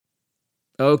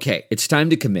Okay, it's time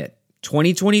to commit.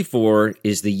 2024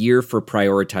 is the year for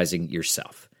prioritizing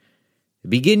yourself.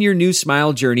 Begin your new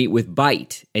smile journey with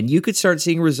Byte, and you could start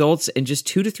seeing results in just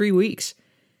 2 to 3 weeks.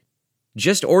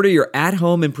 Just order your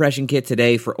at-home impression kit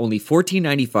today for only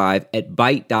 $14.95 at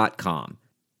Byte.com.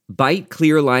 Byte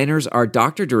clear liners are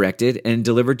doctor-directed and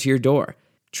delivered to your door.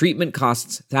 Treatment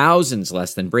costs thousands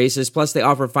less than braces, plus they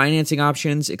offer financing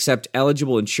options, accept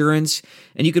eligible insurance,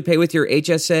 and you could pay with your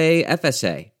HSA,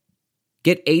 FSA.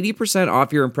 Get 80%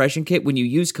 off your impression kit when you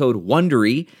use code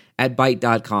WONDERY at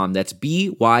Byte.com. That's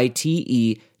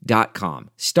BYTE.com.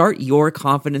 Start your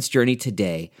confidence journey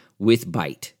today with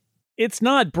Byte. It's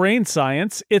not brain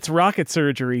science, it's rocket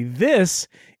surgery. This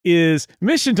is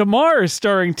Mission to Mars,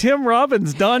 starring Tim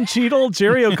Robbins, Don Cheadle,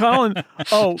 Jerry O'Connell.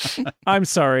 Oh, I'm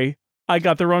sorry. I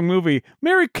got the wrong movie.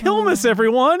 Merry Kilmas,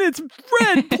 everyone. It's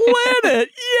Red Planet.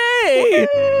 Yay!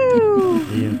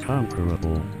 The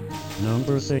Incomparable.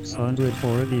 Number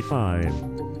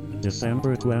 645,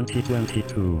 December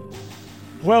 2022.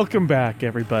 Welcome back,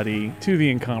 everybody, to The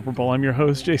Incomparable. I'm your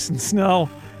host, Jason Snell.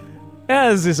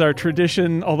 As is our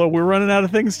tradition, although we're running out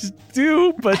of things to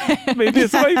do, but maybe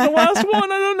it's like the last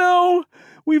one, I don't know.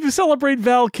 We celebrate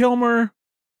Val Kimer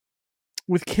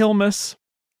with Kilmas,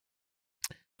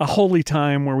 a holy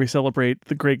time where we celebrate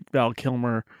the great Val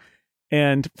Kimer.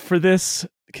 And for this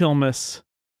Kilmas,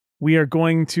 we are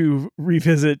going to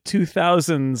revisit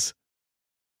 2000's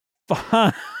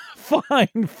fine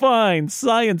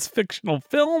science fictional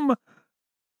film,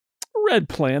 Red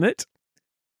Planet.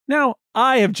 Now,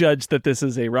 I have judged that this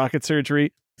is a rocket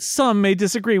surgery. Some may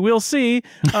disagree. We'll see.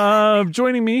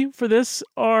 Joining me for this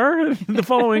are the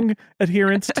following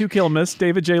adherents to Kilmas.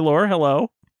 David J. Lohr,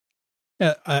 hello.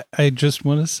 I just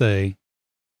want to say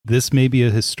this may be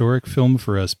a historic film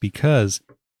for us because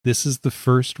this is the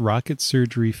first rocket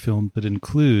surgery film that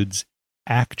includes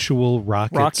actual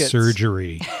rockets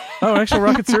surgery. Oh, actual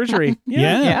rocket surgery.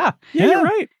 Yeah, you're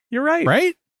right. You're right.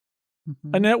 Right?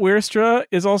 Mm-hmm. Annette Wierstra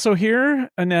is also here.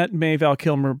 Annette, may Val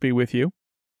Kimer be with you.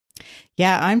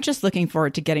 Yeah, I'm just looking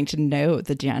forward to getting to know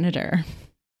the janitor.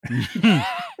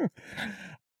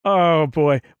 Oh,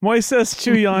 boy. Moises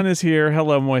Chuyan is here.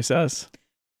 Hello, Moises.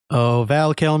 Oh,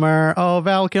 Val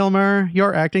Kimer,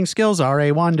 your acting skills are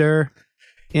a wonder.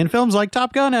 In films like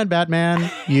Top Gun and Batman,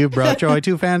 you brought joy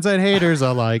to fans and haters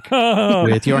alike.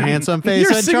 With your handsome face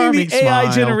and charming smile.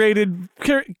 You're singing the AI-generated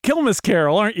Kilmas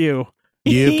Carol, aren't you?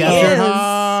 You've captured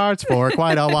hearts for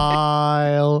quite a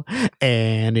while.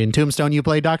 And in Tombstone, you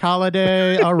play Doc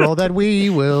Holliday, a role that we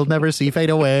will never see fade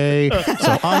away.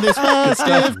 So on this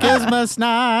festive Christmas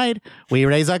night, we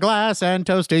raise a glass and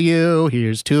toast to you.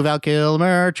 Here's to Val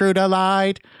Kimer, true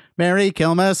delight. Merry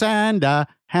Kilmas and a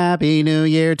Happy New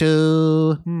Year,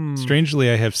 too.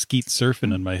 Strangely, I have Skeet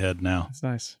Surfing in my head now. That's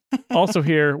nice. Also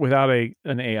here, without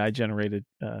an AI-generated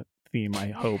theme, I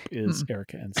hope, is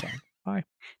Erica Ensign. Hi.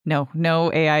 No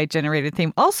AI-generated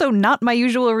theme. Also, not my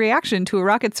usual reaction to a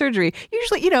rocket surgery.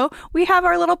 Usually, we have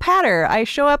our little patter. I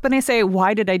show up and I say,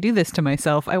 why did I do this to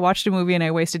myself? I watched a movie and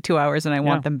I wasted 2 hours and I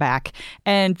want them back.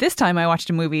 And this time I watched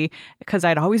a movie because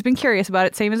I'd always been curious about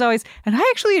it, same as always, and I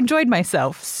actually enjoyed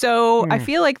myself. So I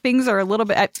feel like things are a little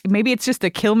bit, maybe it's just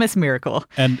a Kilmas miracle.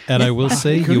 And I will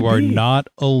say, you are not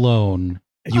alone.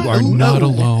 You are not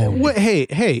alone.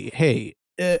 Hey.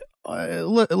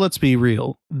 Let's be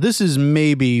real. This is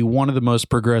maybe one of the most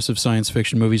progressive science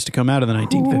fiction movies to come out of the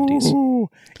 1950s. Ooh.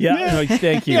 No,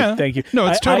 thank you. Thank you. No,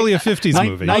 it's totally a 50s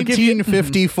movie.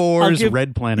 1954's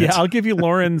Red Planet. Yeah, I'll give you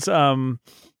Lauren's. By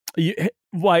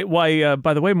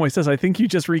the way, Moises, I think you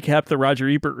just recapped the Roger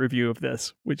Ebert review of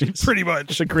this, which is pretty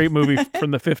much a great movie from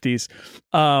the 50s.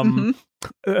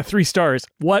 3 stars.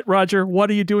 What, Roger? What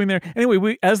are you doing there?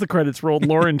 Anyway, as the credits rolled,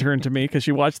 Lauren turned to me because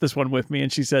she watched this one with me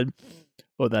and she said,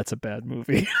 "Oh, that's a bad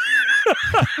movie."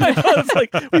 It's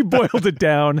like we boiled it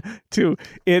down to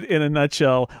it in a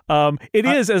nutshell. It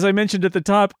is, as I mentioned at the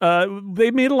top, they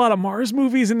made a lot of Mars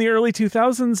movies in the early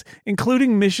 2000s,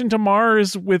 including Mission to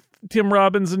Mars with Tim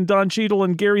Robbins and Don Cheadle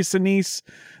and Gary Sinise,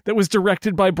 that was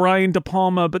directed by Brian De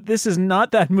Palma. But this is not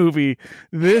that movie.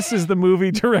 This is the movie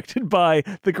directed by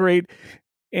the great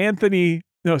Anthony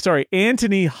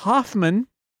Hoffman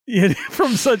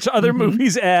from such other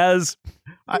movies as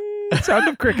Sound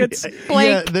of Crickets.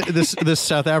 Yeah, this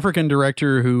South African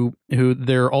director who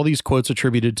there are all these quotes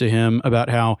attributed to him about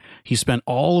how he spent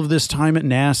all of this time at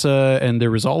NASA and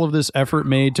there was all of this effort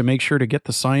made to make sure to get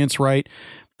the science right.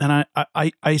 And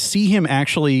I see him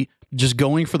actually just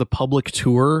going for the public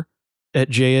tour at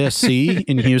JSC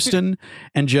in Houston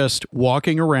and just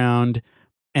walking around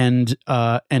and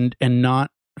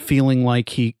not feeling like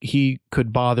he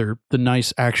could bother the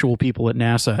nice actual people at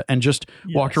NASA and just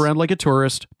walked around like a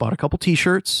tourist, bought a couple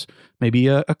T-shirts, maybe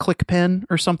a click pen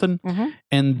or something,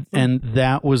 and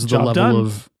that was the Job level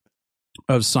done.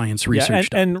 of science research.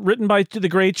 And written by the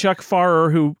great Chuck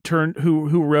Farrer,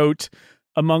 who wrote,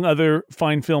 among other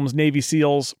fine films, Navy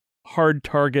SEALs, Hard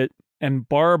Target, and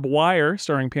Barb Wire,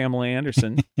 starring Pamela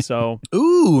Anderson. So,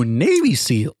 ooh, Navy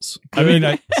SEAls. I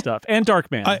mean, stuff, and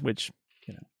Darkman, which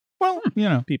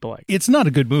people like. It's not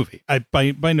a good movie.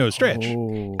 By no stretch.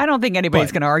 Oh. I don't think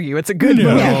anybody's going to argue it's a good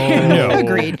movie. No.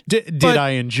 Agreed. Did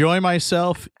I enjoy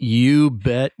myself? You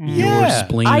bet your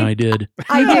spleen I did.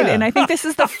 I did, and I think this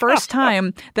is the first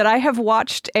time that I have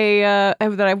watched a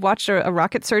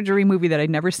rocket surgery movie that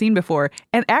I'd never seen before,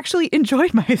 and actually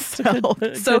enjoyed myself.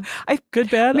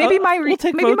 Good, bad. Maybe we'll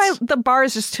take votes. the bar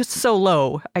is just so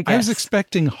low. I guess I was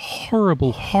expecting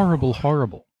horrible,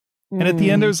 and at the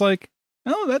end, I was like,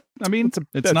 "Oh,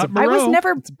 it's not Moreau."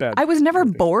 I was never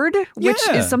bored, which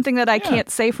is something that I can't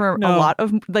say for a lot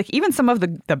of, like, even some of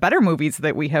the better movies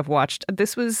that we have watched.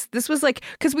 This was like,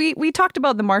 because we talked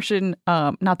about The Martian,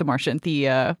 not The Martian,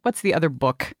 the what's the other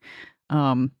book?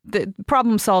 The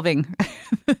Problem Solving,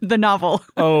 the novel.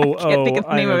 I can't think of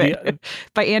the name of it.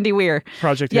 By Andy Weir.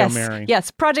 Project Hail Mary.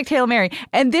 Yes, Project Hail Mary.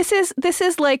 And this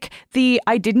is like the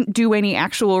I didn't do any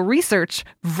actual research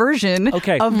version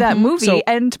of that movie, so,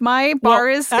 and my bar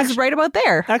is right about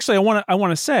there. Actually, I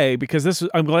want to say, because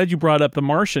I'm glad you brought up The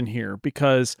Martian here,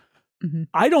 because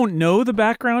I don't know the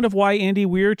background of why Andy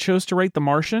Weir chose to write The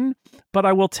Martian, but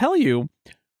I will tell you,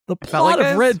 the plot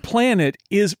of Red Planet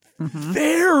is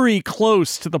very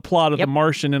close to the plot of The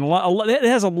Martian, and it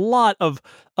has a lot of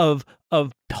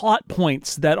plot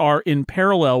points that are in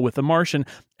parallel with The Martian.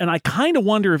 And I kind of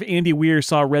wonder if Andy Weir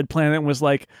saw Red Planet and was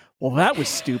like, "Well, that was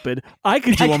stupid. I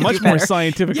could do a much more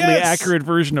scientifically accurate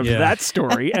version of that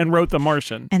story," and wrote The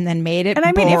Martian, and then made it. And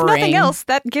I mean, boring. if nothing else,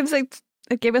 it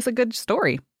gave us a good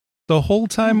story. The whole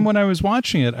time when I was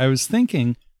watching it, I was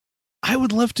thinking, I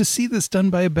would love to see this done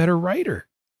by a better writer.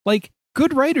 Like,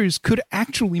 good writers could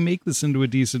actually make this into a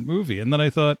decent movie. And then I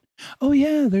thought, oh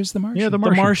yeah, there's The Martian. Yeah, The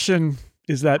Martian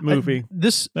is that movie.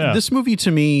 This movie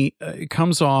to me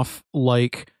comes off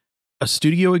like a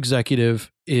studio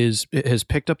executive has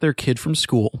picked up their kid from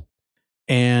school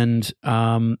and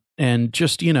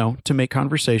just, to make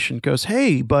conversation, goes,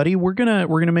 "Hey buddy, we're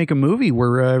gonna make a movie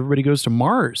where everybody goes to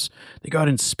Mars. They go out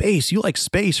in space. You like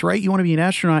space, right? You want to be an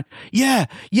astronaut? Yeah.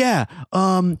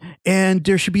 And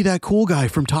there should be that cool guy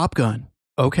from Top Gun.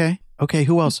 Okay,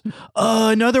 who else?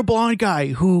 Another blonde guy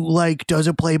who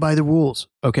doesn't play by the rules.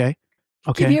 Okay.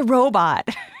 Give me a robot.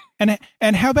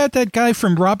 And how about that guy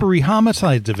from Robbery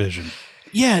Homicide Division?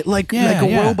 Yeah, like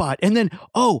a robot. And then,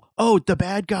 the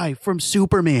bad guy from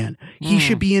Superman. He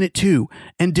should be in it too.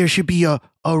 And there should be a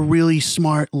really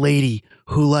smart lady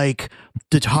who,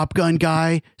 the Top Gun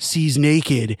guy sees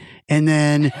naked. And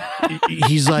then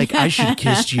he's like, "I should have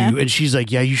kissed you." And she's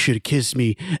like, "Yeah, you should have kissed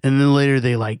me." And then later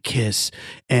they kiss.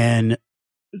 And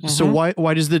so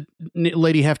why does the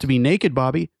lady have to be naked,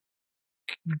 Bobby?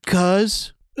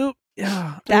 Because...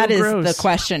 Yeah, that is gross. the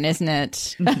question, isn't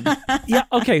it? Yeah.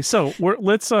 Okay. So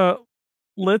let's with the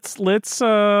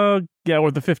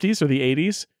 50s or the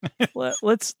 80s.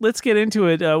 let's get into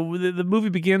it. The movie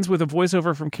begins with a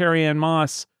voiceover from Carrie Ann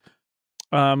Moss,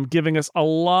 giving us a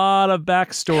lot of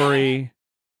backstory.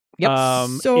 Yep,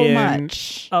 so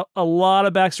much. A lot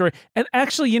of backstory, and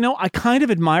actually, I kind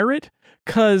of admire it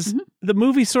because the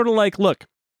movie's sort of like, look,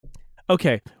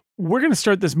 okay. We're going to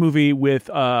start this movie with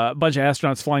a bunch of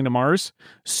astronauts flying to Mars.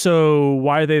 So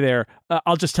why are they there?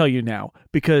 I'll just tell you now,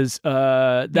 because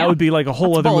that would be like a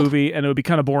whole other movie and it would be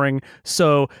kind of boring.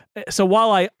 So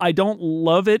while I don't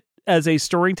love it as a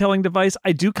storytelling device,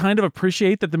 I do kind of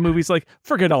appreciate that the movie's like,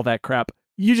 forget all that crap.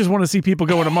 You just want to see people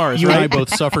going to Mars, right? You and I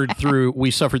both suffered through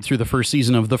the first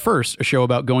season of The First, a show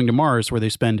about going to Mars, where they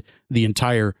spend the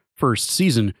entire first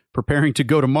season preparing to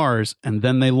go to Mars, and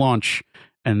then they launch.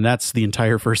 And that's the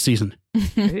entire first season.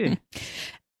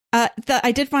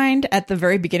 I did find at the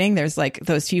very beginning, there's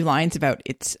those few lines about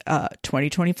it's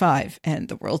 2025 and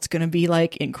the world's going to be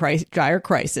in dire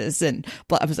crisis. And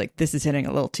I was like, this is hitting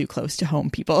a little too close to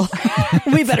home, people.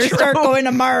 We better start going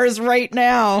to Mars right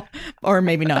now. Or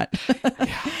maybe not.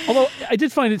 Although I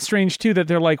did find it strange, too, that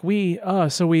they're like,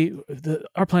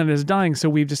 our planet is dying, so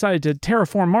we've decided to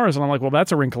terraform Mars. And I'm like, well,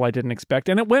 that's a wrinkle I didn't expect.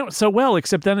 And it went so well,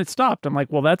 except then it stopped. I'm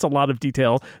like, well, that's a lot of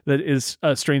detail that is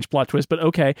a strange plot twist, but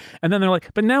okay. And then they're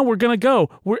like, but now we're going to go.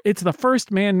 It's the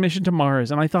first manned mission to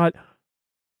Mars. And I thought,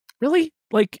 really?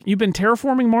 like you've been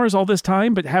terraforming Mars all this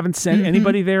time, but haven't sent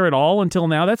anybody there at all until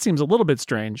now. That seems a little bit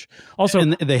strange. Also,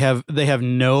 and they have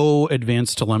no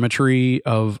advanced telemetry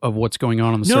of what's going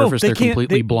on the surface. They're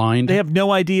completely blind. They have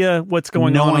no idea what's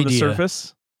going on the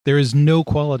surface. There is no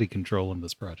quality control in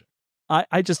this project.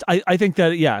 I think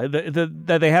that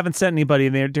that they haven't sent anybody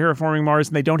and they're terraforming Mars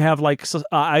and they don't have like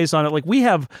eyes on it. Like we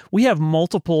have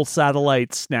multiple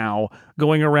satellites now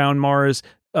going around Mars,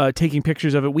 taking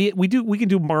pictures of it. We can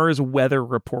do Mars weather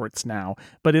reports now.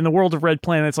 But in the world of Red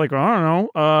Planet, it's like, I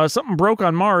don't know, something broke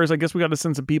on Mars. I guess we got to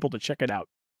send some people to check it out.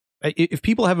 If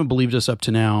people haven't believed us up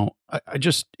to now,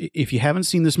 if you haven't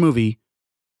seen this movie,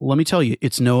 let me tell you,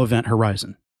 it's no Event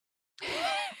Horizon.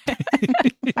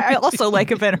 I also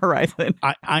like Event Horizon.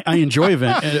 I enjoy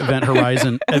Event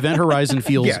Horizon. Event Horizon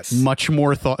feels much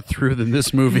more thought through than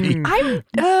this movie.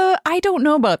 I don't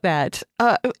know about that.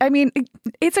 I mean,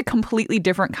 it's a completely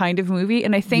different kind of movie,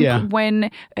 and I think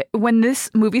when this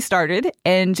movie started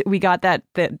and we got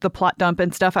the plot dump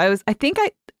and stuff,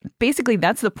 basically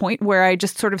that's the point where I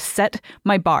just sort of set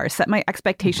my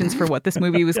expectations for what this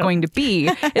movie was going to be.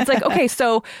 It's like, okay,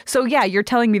 so yeah, you're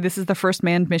telling me this is the first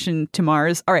manned mission to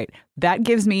Mars. All right, that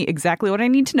gives me exactly what I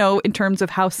need to know in terms of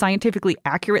how scientifically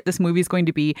accurate this movie is going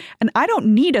to be. And I don't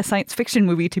need a science fiction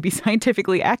movie to be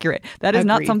scientifically accurate. That is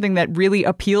not something that really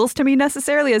appeals to me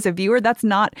necessarily as a viewer. That's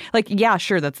not like, yeah,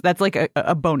 sure, that's like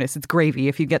a bonus. It's gravy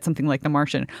if you get something like The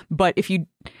Martian. But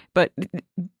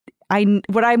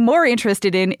what I'm more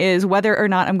interested in is whether or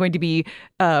not I'm going to be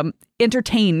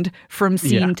entertained from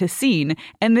scene to scene.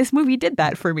 And this movie did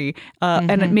that for me.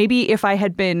 And maybe if I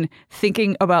had been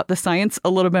thinking about the science a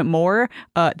little bit more,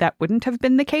 that wouldn't have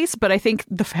been the case. But I think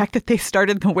the fact that they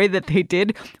started the way that they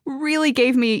did really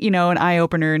gave me, an eye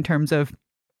opener in terms of,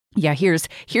 yeah, here's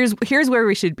where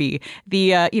we should be.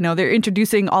 They're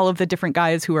introducing all of the different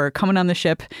guys who are coming on the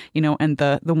ship, and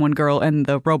the one girl and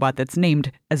the robot that's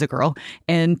named as a girl,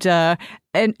 and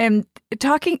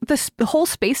talking the whole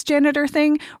space janitor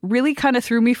thing really kind of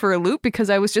threw me for a loop because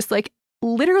I was just like,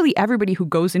 literally everybody who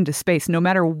goes into space, no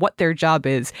matter what their job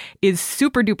is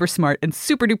super duper smart and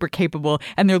super duper capable,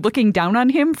 and they're looking down on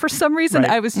him for some reason.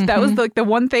 Right. That was like the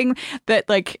one thing that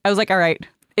like I was like, all right.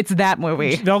 It's that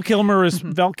movie. Val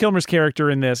Kilmer's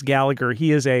character in this, Gallagher.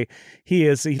 He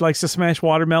likes to smash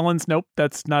watermelons. Nope,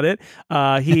 that's not it.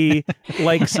 He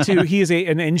is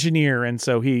an engineer, and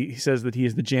so he says that he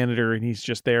is the janitor, and he's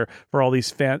just there for all these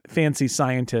fancy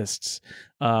scientists.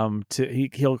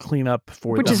 He'll clean up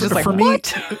for which them. is just like, what?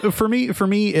 For me,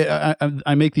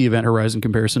 I make the Event Horizon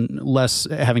comparison less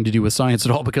having to do with science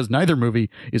at all because neither movie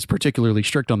is particularly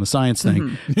strict on the science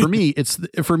thing. For me, it's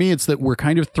that we're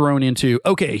kind of thrown into,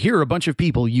 okay, here are a bunch of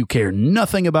people you care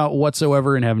nothing about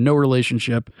whatsoever and have no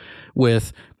relationship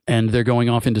with, and they're going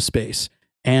off into space.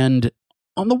 And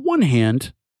on the one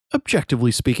hand,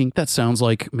 objectively speaking, that sounds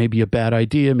like maybe a bad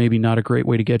idea, maybe not a great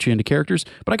way to get you into characters,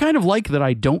 but I kind of like that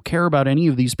I don't care about any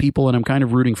of these people and I'm kind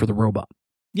of rooting for the robot.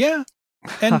 Yeah.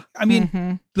 And I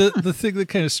mean, the thing that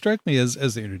kind of struck me as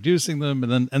they're introducing them,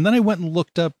 and then I went and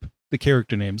looked up the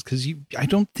character names because I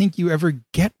don't think you ever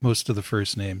get most of the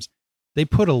first names. They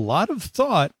put a lot of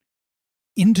thought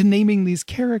into naming these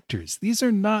characters. These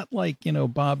are not like,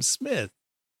 Bob Smith,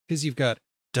 because you've got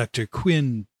Dr.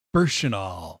 Quinn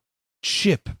Burchenal,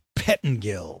 Chip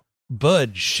Pettingill,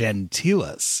 Bud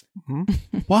Chantilas.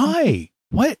 Why?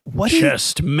 What?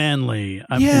 Just manly.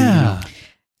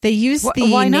 They use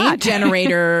the why name not?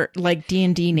 generator, like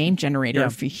D&D name generator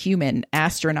for human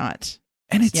astronaut.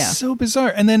 And it's so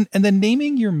bizarre. And then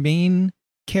naming your main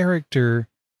character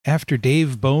after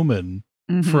Dave Bowman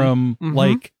from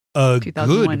like a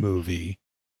good movie.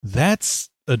 That's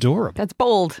adorable. That's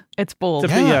bold. It's bold.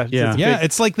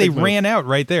 It's like they ran out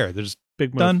right there. There's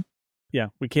big move. Done. Yeah,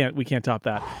 we can't top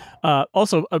that.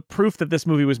 Also, a proof that this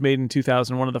movie was made in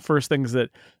 2000. One of the first things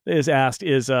that is asked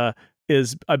is I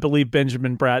believe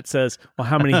Benjamin Bratt says, "Well,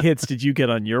 how many hits did you get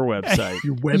on your website?"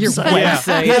 Your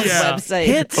website.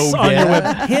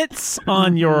 Hits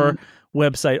on your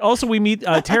website. Also, we meet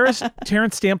Terrence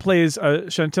Stamp plays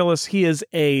Chantilas. He is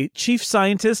a chief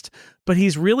scientist, but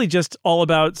he's really just all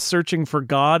about searching for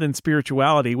God and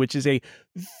spirituality, which is a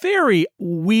very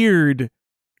weird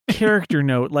character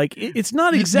note. Like it's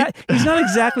not he's not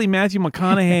exactly Matthew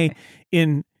McConaughey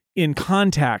in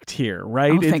Contact here,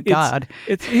 right? Oh, thank God.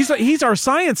 He's our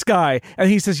science guy, and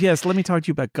he says, "Yes, let me talk to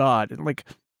you about God." And like,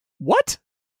 what?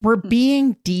 We're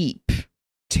being deep.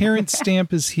 Terrence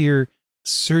Stamp is here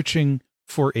searching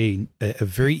for a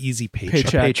very easy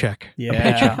paycheck.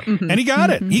 Yeah, and he got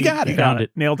it. He got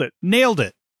it. Nailed it.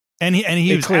 And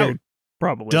he was out.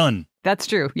 Probably. Done. That's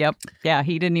true. Yep. Yeah,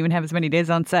 he didn't even have as many days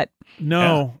on set.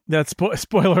 No, that's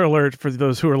spoiler alert for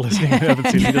those who are listening who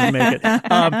haven't seen it. He doesn't make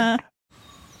it.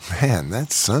 Man,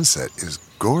 that sunset is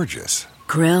gorgeous.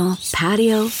 Grill,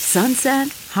 patio, sunset.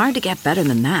 Hard to get better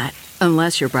than that.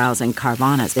 Unless you're browsing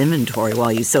Carvana's inventory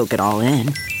while you soak it all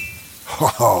in.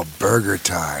 Oh, burger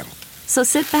time. So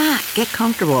sit back, get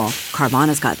comfortable.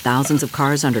 Carvana's got thousands of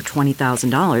cars under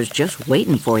 $20,000 just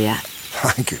waiting for you.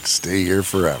 I could stay here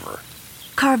forever.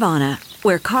 Carvana,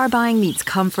 where car buying meets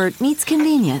comfort meets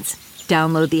convenience.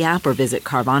 Download the app or visit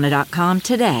Carvana.com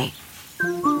today.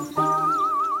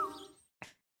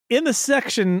 In the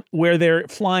section where they're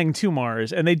flying to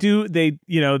Mars, and they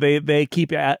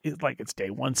keep at like it's day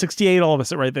 168, all of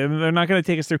us right there. They're not going to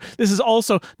take us through. This is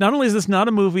also, not only is this not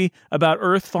a movie about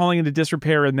Earth falling into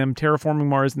disrepair and them terraforming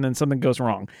Mars and then something goes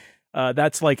wrong.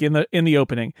 That's like in the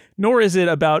opening. Nor is it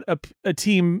about a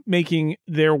team making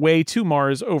their way to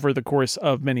Mars over the course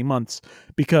of many months,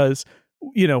 because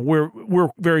we're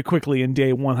very quickly in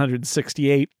day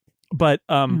 168. But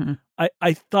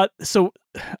I thought so.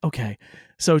 Okay.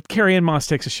 So Carrie Ann Moss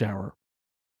takes a shower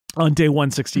on day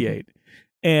 168,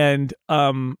 and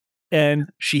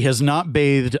she has not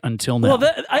bathed until now.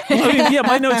 Well, I mean, yeah,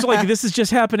 my notes are like, this is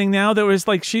just happening now. There was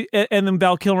like and then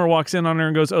Val Kilmer walks in on her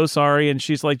and goes, "Oh, sorry," and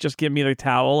she's like, "Just give me the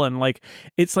towel." And like,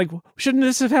 it's like, shouldn't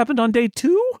this have happened on day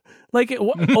 2? Like,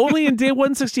 only in day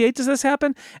 168 does this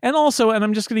happen? And also, and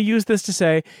I'm just going to use this to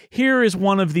say, here is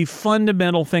one of the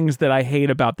fundamental things that I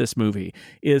hate about this movie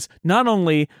is not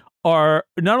only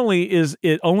is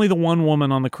it only the one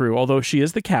woman on the crew, although she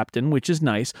is the captain, which is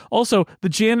nice. Also, the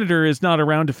janitor is not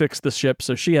around to fix the ship,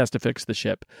 so she has to fix the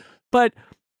ship.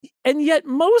 And yet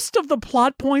most of the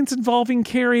plot points involving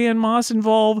Carrie Ann Moss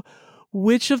involve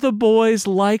which of the boys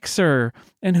likes her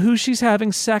and who she's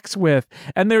having sex with.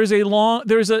 And there's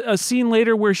a scene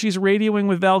later where she's radioing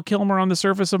with Val Kilmer on the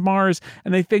surface of Mars,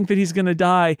 and they think that he's going to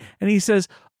die. And he says,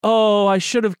 "Oh, I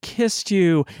should have kissed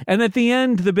you." And at the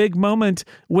end, the big moment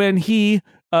when he,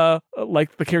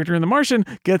 like the character in The Martian,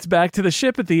 gets back to the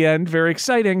ship at the end, very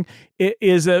exciting, it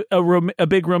is a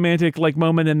big romantic like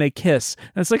moment, and they kiss.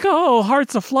 And it's like, oh,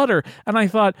 hearts aflutter. And I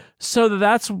thought, so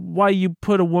that's why you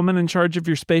put a woman in charge of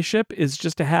your spaceship, is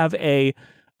just to have a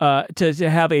to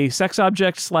have a sex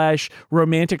object /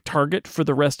 romantic target for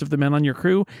the rest of the men on your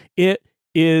crew. It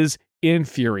is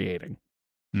infuriating.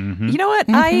 Mm-hmm. You know what?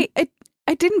 Mm-hmm.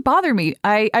 It didn't bother me.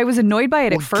 I was annoyed by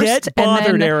it at first. Get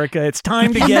bothered, and then, Erica. It's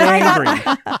time to get angry.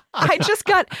 I just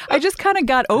kind of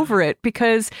got over it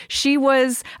because she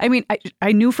was, I mean,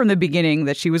 I knew from the beginning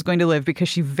that she was going to live because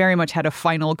she very much had a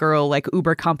final girl, like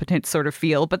uber competent sort of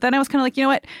feel. But then I was kind of like, you know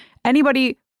what?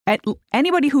 Anybody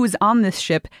who is on this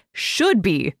ship should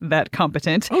be that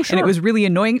competent. Oh, sure. And it was really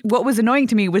annoying. What was annoying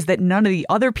to me was that none of the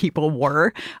other people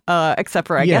were, except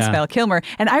for, I guess, Val Kilmer.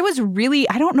 And I was really,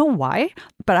 I don't know why,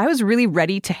 but I was really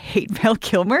ready to hate Val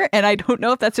Kilmer. And I don't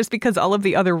know if that's just because all of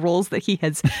the other roles that he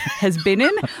has been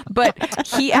in, but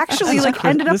he actually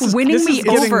ended up winning me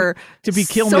over to be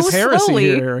Kilmer's heresy slowly.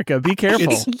 here, Erica. Be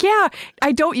careful. Yeah,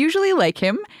 I don't usually like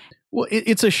him. Well,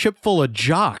 it's a ship full of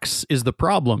jocks is the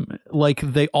problem. Like,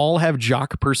 they all have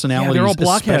jock personalities, they're all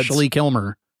blockheads. especially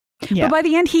Kilmer. Yeah. But by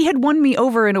the end, he had won me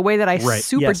over in a way that I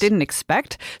Yes. didn't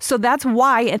expect. So that's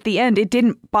why at the end, it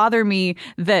didn't bother me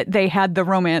that they had the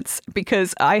romance,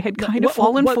 because I had kind of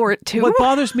fallen for it too. What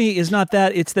bothers me is not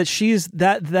that; it's that she's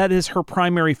that is her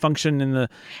primary function in the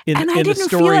and I the didn't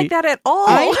story. feel like that at all.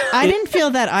 I didn't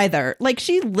feel that either. Like,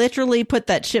 she literally put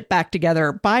that ship back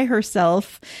together by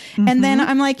herself. And then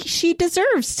I'm like, she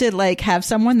deserves to like have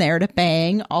someone there to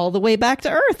bang all the way back to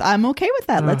Earth. I'm okay with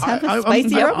that. Let's have a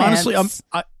spicy romance.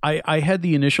 Honestly, I had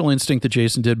the initial instinct that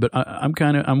Jason did, but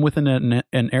I'm with Annette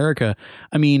and Erica.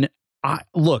 I mean,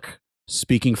 look,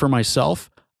 speaking for myself,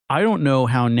 I don't know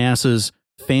how NASA's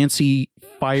fancy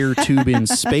fire tube in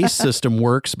space system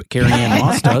works, but Carrie Ann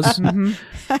Moss does.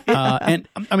 And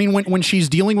I mean, when she's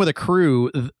dealing with a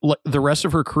crew, the rest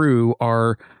of her crew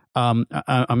are, I'm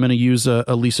going to use a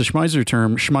Lisa Schmeiser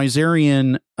term,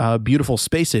 Schmeiserian, beautiful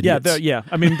space idiots. Yeah.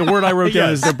 I mean, the word I wrote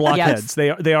down is they're blockheads.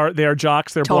 Yes. They are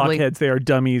jocks. They're Totally. blockheads. They are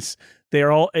dummies. They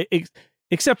are all,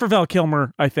 except for Val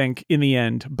Kilmer, I think, in the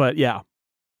end. But yeah,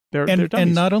 they're dummies.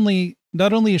 And not only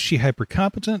is she hyper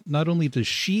competent, not only does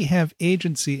she have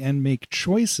agency and make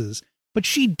choices, but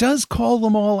she does call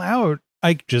them all out,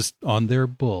 like, just on their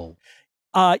bull.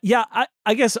 Yeah,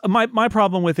 I guess my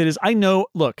problem with it is I know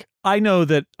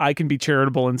that I can be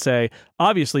charitable and say,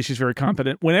 obviously she's very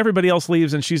competent. When everybody else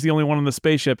leaves and she's the only one on the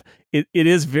spaceship, it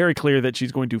is very clear that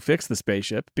she's going to fix the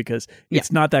spaceship because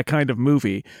it's not that kind of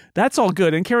movie. That's all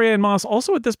good. And Carrie-Anne Moss,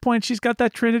 also at this point, she's got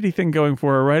that Trinity thing going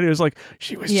for her, right? It was like,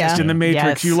 she was just in the Matrix.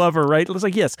 Yes. You love her, right? It was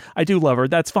like, yes, I do love her.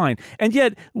 That's fine. And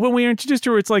yet, when we introduced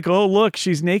her, it's like, oh, look,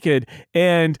 she's naked.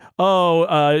 And,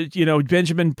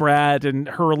 Benjamin Bratt and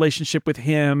her relationship with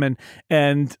him.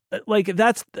 And like,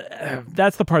 that's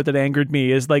the part that angered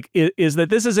me is that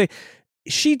this is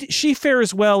she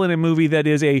fares well in a movie that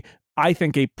is I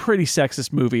think a pretty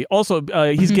sexist movie. Also,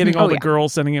 he's getting all the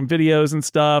girls sending him videos and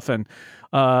stuff, and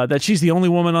that she's the only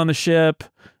woman on the ship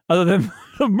other than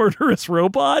the murderous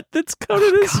robot that's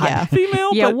coded as female.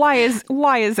 Yeah, but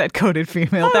why is that coded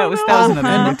female? That was another thing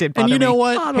that did bother And you know me.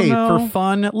 what? Hey, for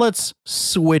fun, let's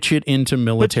switch it into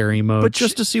military mode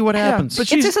just to see what happens. But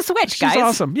It's just a switch, guys. She's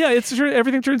awesome. Yeah,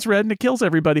 everything turns red and it kills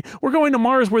everybody. We're going to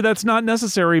Mars where that's not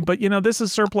necessary, but this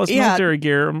is surplus military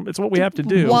gear. It's what we have to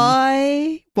do.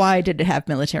 Why did it have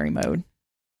military mode?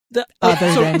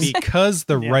 Because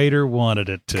the writer wanted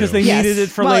it to. Because they needed it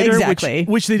for later, exactly.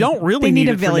 which they don't really need need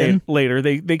a it villain. for later.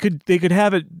 They could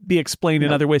have it be explained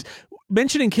in other ways.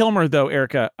 Mentioning Kilmer, though,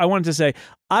 Erica, I wanted to say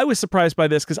I was surprised by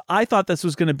this because I thought this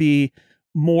was going to be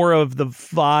more of the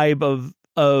vibe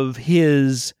of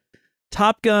his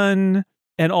Top Gun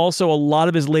and also a lot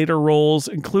of his later roles,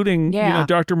 including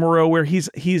Dr. Moreau, where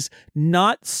he's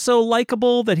not so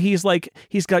likable, that he's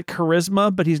got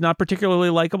charisma, but he's not particularly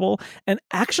likable. And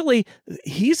actually,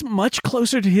 he's much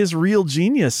closer to his Real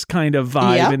Genius kind of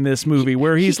vibe in this movie,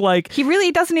 where he's he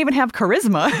really doesn't even have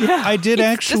charisma. Yeah, I did He's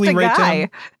actually just a write guy. down.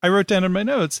 I wrote down in my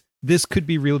notes, this could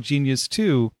be Real Genius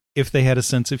too if they had a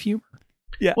sense of humor.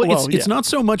 Yeah, Well, it's not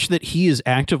so much that he is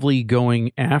actively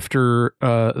going after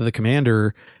the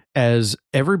commander as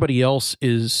everybody else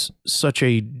is such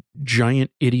a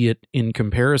giant idiot in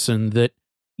comparison that,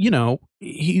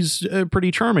 he's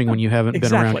pretty charming when you haven't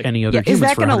been around any other humans Is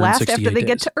that for going to last 168 after they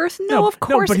get days. to Earth? No, of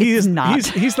course but it's not.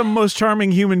 He's the most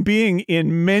charming human being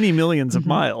in many millions of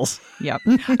miles. Yep.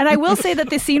 And I will say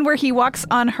that the scene where he walks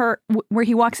in on her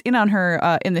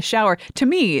in the shower, to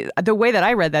me, the way that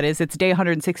I read that is it's day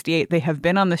 168. They have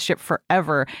been on the ship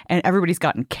forever and everybody's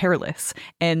gotten careless.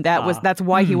 And that's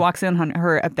why he walks in on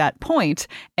her at that point.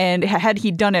 And had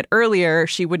he done it earlier,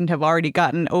 she wouldn't have already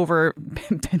gotten over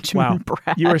Benjamin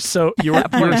Bratt. You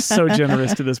are so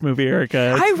generous to this movie,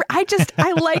 Erica.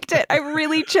 I liked it. I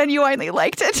really genuinely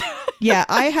liked it. Yeah,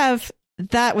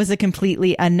 that was a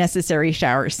completely unnecessary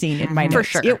shower scene in my notes.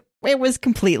 For sure. It was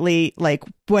completely like,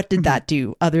 what did that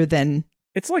do other than...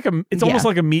 It's almost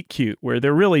like a meet cute where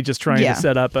they're really just trying to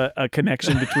set up a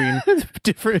connection between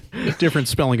different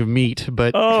spelling of meat,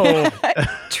 but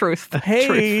truth.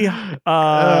 Hey,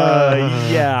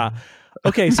 yeah.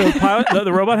 Okay, so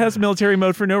the robot has military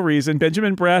mode for no reason.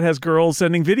 Benjamin Bratt has girls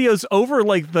sending videos over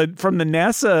from the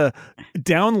NASA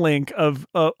downlink of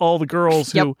all the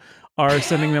girls who are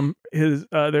sending them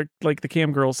they're like the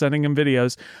cam girls sending him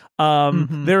videos.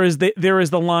 There is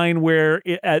the line where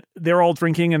they're all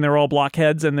drinking and they're all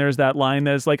blockheads, and there's that line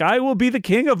that's like, "I will be the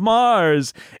king of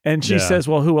Mars," and she says,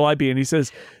 "Well, who will I be?" And he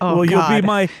says, "Well,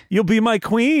 you'll be my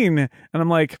queen." And I'm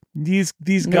like, these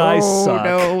guys suck.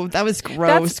 No, that was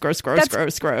gross.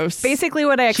 Gross. Basically,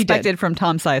 what I expected from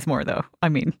Tom Sizemore, though. I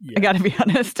mean, I got to be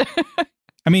honest.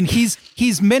 I mean,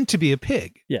 he's meant to be a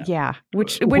pig. Yeah,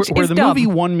 which where is the dumb. movie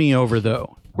won me over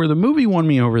though. Where the movie won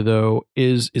me over though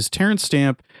is Terrence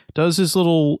Stamp does his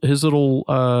little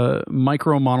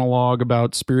micro monologue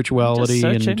about spirituality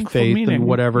and faith and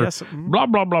whatever. Yes. Blah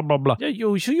blah blah blah blah. Yeah,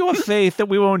 you have faith that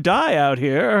we won't die out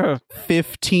here.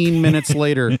 15 minutes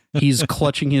later, he's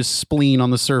clutching his spleen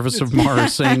on the surface of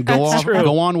Mars, saying, "Go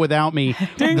on without me."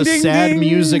 Ding, the ding, sad ding.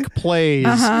 music plays.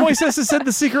 Moises has said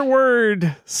the secret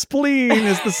word. Spleen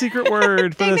is the secret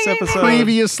word for this episode.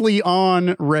 Previously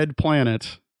on Red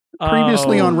Planet.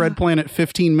 On Red Planet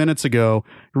 15 minutes ago.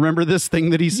 Remember this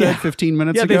thing that he said 15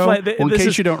 minutes ago? In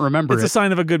case you don't remember it's a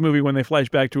sign of a good movie when they flash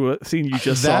back to a scene you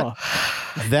just saw.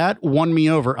 That won me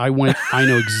over. I went, I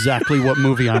know exactly what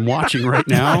movie I'm watching right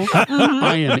now.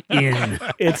 I am in.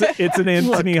 It's an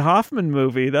Anthony Hoffman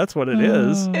movie. That's what it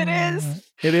is. It is.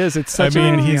 It is. It's such an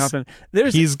Anthony Hoffman.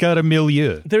 He's got a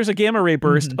milieu. There's a gamma ray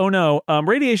burst. Oh no.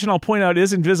 Radiation, I'll point out,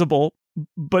 is invisible.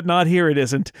 But not here, it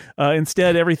isn't.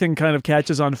 Instead, everything kind of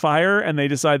catches on fire, and they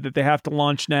decide that they have to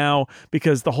launch now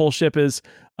because the whole ship is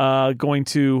going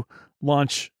to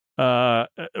launch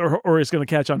or is going to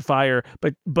catch on fire.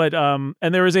 But and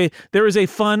there is a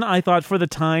fun, I thought for the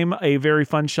time, a very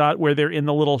fun shot where they're in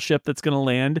the little ship that's going to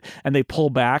land and they pull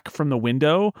back from the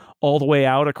window all the way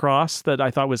out across, that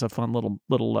I thought was a fun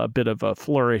little bit of a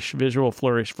visual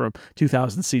flourish from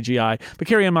 2000 CGI. But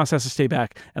Carrie-Anne Moss has to stay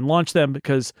back and launch them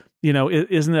because,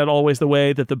 isn't that always the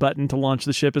way that the button to launch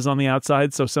the ship is on the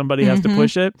outside? So somebody has to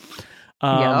push it.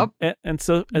 And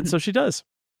so she does.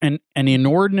 And an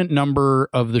inordinate number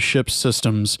of the ship's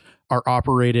systems are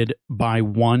operated by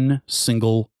one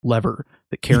single lever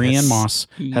that Carrie-Anne Moss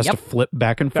has to flip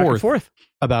back and forth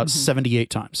about 78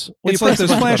 times. Well, it's like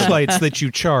those flashlights that you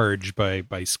charge by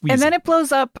squeezing. And then it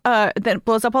blows up. Then it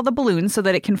blows up all the balloons so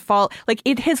that it can fall. Like,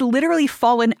 it has literally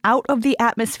fallen out of the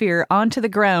atmosphere onto the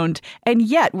ground, and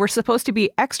yet we're supposed to be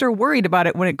extra worried about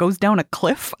it when it goes down a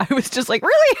cliff. I was just like,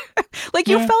 really? Like,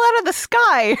 you fell out of the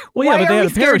sky. Well, Why but they are had we a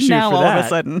scared parachute now for all of that. a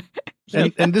sudden?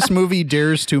 And this movie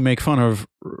dares to make fun of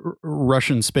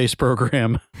Russian space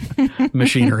program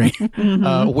machinery,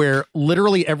 where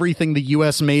literally everything the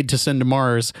U.S. made to send to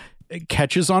Mars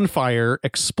catches on fire,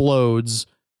 explodes,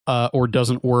 or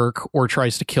doesn't work, or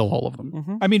tries to kill all of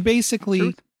them. I mean,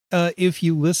 basically, if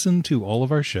you listen to all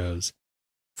of our shows,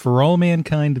 For All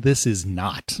Mankind, this is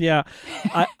not. Yeah,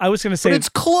 I was going to say, but it's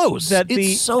close.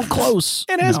 It's so close.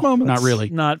 It has moments. Not really.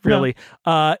 Not really.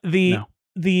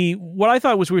 What I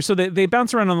thought was weird. So they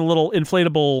bounce around on the little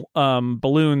inflatable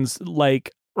balloons like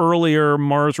earlier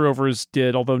Mars rovers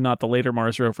did, although not the later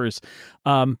Mars rovers.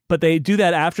 But they do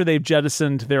that after they've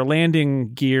jettisoned their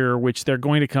landing gear, which they're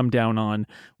going to come down on.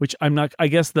 Which I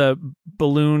guess the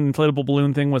inflatable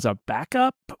balloon thing was a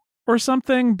backup or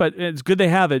something, but it's good they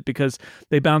have it because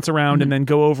they bounce around and then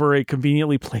go over a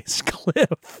conveniently placed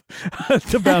cliff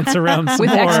to bounce around some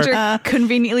with more. extra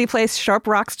conveniently placed sharp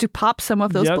rocks to pop some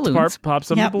of those balloons. Pop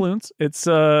some of the balloons.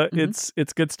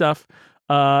 It's good stuff.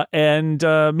 And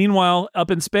meanwhile, up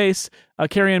in space,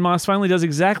 Carrie-Anne Moss finally does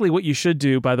exactly what you should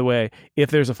do, by the way, if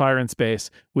there's a fire in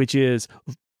space, which is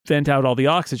vent out all the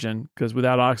oxygen, because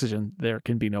without oxygen, there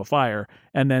can be no fire,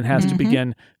 and then has to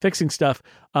begin fixing stuff.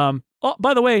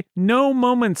 By the way, no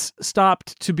moments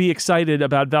stopped to be excited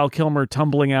about Val Kilmer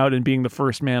tumbling out and being the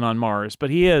first man on Mars,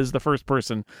 but he is the first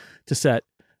person to set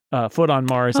foot on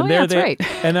Mars. And that's right.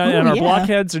 And our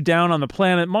blockheads are down on the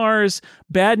planet Mars.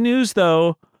 Bad news,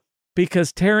 though,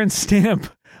 because Terrence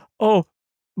Stamp,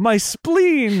 my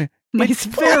spleen. It's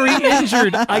very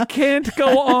injured. I can't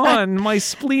go on. My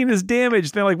spleen is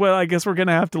damaged. They're like, well, I guess we're going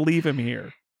to have to leave him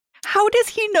here. How does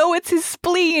he know it's his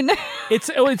spleen?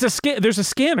 There's a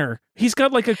scanner. He's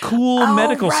got like a cool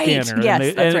medical scanner.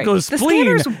 Yes, that's right. It goes The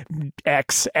spleen,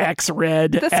 scanners- X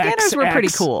red. The scanners were pretty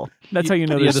cool. That's how you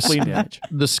know there's spleen damage.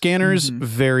 The scanners,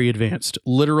 very advanced.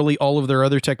 Literally all of their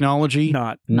other technology,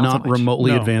 not so much.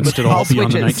 remotely No. advanced at all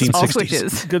beyond the 1960s. All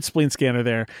switches. Good spleen scanner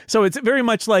there. So it's very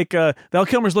much like Val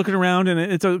Kilmer's looking around, and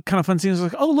it's a kind of fun scene. It's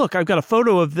like, oh look, I've got a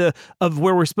photo of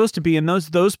where we're supposed to be, and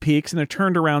those peaks, and they're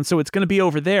turned around, so it's going to be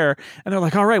over there. And they're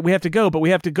like, all right, we have to go, but we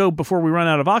have to go before we run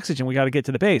out of oxygen. We got to get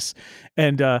to the base,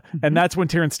 and that's when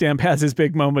Terrence Stamp has his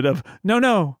big moment of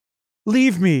no,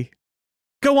 leave me.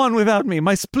 Go on without me.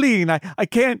 My spleen. I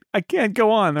can't go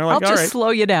on. They're like, I'll all just right. slow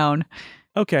you down.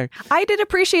 Okay. I did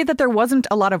appreciate that there wasn't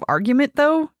a lot of argument,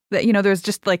 though. That, there's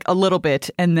just like a little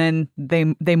bit, and then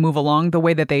they move along the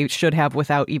way that they should have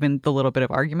without even the little bit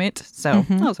of argument. So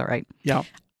that was all right. Yeah.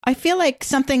 I feel like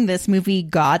something this movie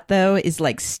got, though, is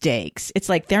like stakes. It's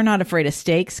like they're not afraid of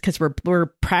stakes because we're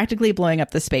practically blowing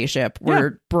up the spaceship.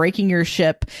 We're breaking your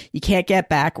ship. You can't get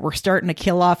back. We're starting to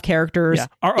kill off characters. Yeah.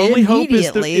 Our only hope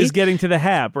is getting to the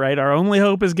hab, right? Our only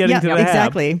hope is getting to the hab.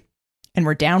 Exactly. And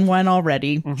we're down one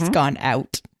already. It's gone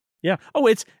out. Yeah. Oh,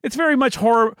 it's very much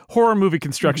horror movie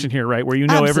construction here, right? Where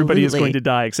everybody is going to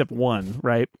die except one,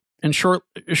 right? And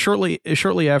shortly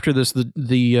after this,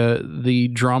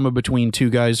 the drama between two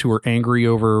guys who are angry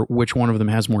over which one of them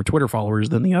has more Twitter followers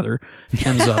than the other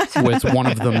ends up with one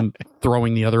of them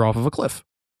throwing the other off of a cliff.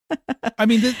 I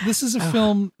mean, this is a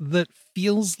film that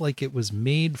feels like it was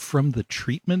made from the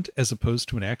treatment as opposed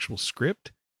to an actual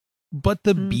script, but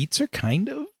the beats are kind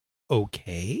of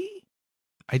okay.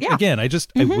 I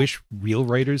wish real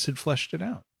writers had fleshed it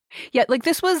out. Yeah, like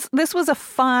this was a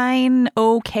fine,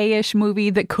 okay-ish movie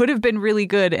that could have been really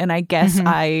good, and I guess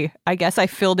I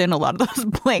filled in a lot of those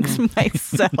blanks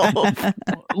myself.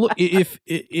 Look,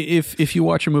 if you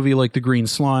watch a movie like The Green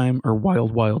Slime or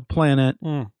Wild Wild Planet,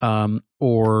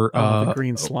 or The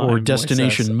Green Slime, or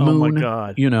Destination Moon, oh my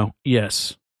God,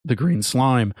 yes, The Green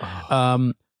Slime.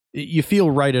 You feel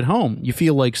right at home. You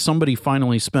feel like somebody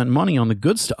finally spent money on the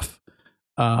good stuff.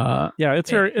 It's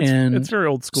very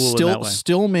old school in that way.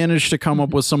 Still managed to come up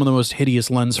with some of the most hideous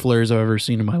lens flares I've ever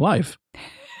seen in my life.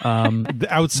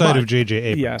 Outside of J.J.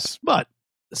 Abrams. Yes. But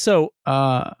so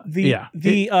the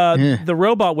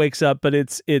robot wakes up, but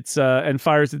it's and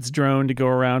fires its drone to go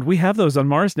around. We have those on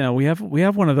Mars now. We have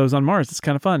one of those on Mars. It's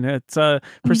kind of fun. It's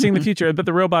foreseeing the future, but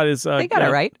the robot is they got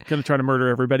it right. Going to try to murder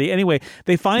everybody. Anyway,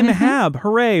 they find the hab.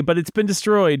 Hooray! But it's been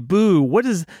destroyed. Boo!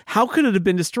 How could it have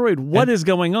been destroyed? What is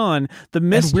going on?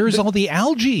 And where's all the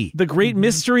algae? The great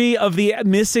mystery of the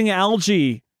missing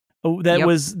algae. That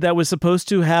was supposed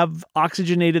to have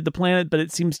oxygenated the planet, but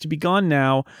it seems to be gone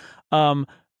now.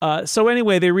 So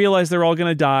anyway, they realize they're all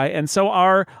going to die, and so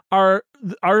our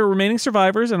remaining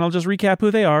survivors, and I'll just recap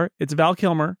who they are. It's Val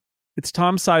Kilmer, it's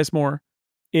Tom Sizemore,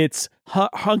 it's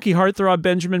hunky heartthrob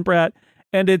Benjamin Bratt,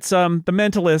 and it's The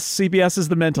Mentalist. CBS is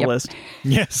The Mentalist.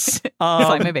 Yep. Yes,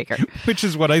 Simon Baker, which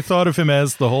is what I thought of him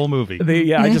as the whole movie.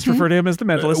 I just refer to him as The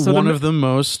Mentalist. One of the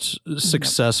most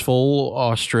successful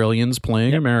Australians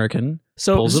playing American.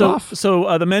 Pulls it off.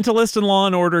 So The Mentalist and Law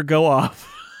and Order go off.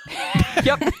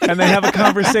 Yep. And they have a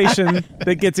conversation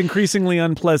that gets increasingly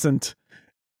unpleasant,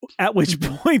 at which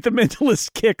point the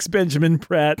Mentalist kicks Benjamin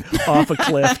Bratt off a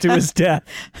cliff to his death.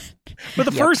 For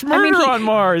the first murder on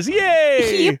Mars.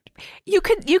 Yay! You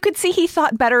could see he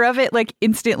thought better of it like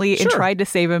instantly and tried to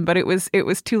save him, but it was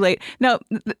too late. Now,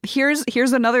 here's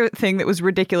another thing that was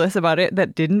ridiculous about it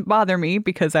that didn't bother me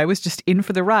because I was just in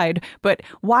for the ride. But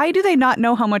why do they not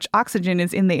know how much oxygen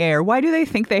is in the air? Why do they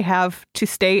think they have to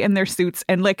stay in their suits?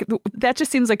 And like that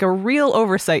just seems like a real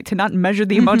oversight to not measure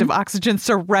the amount of oxygen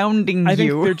surrounding I you.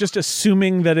 think they're just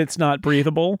assuming that it's not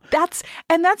breathable. That's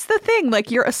the thing.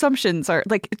 Like your assumptions are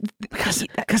like because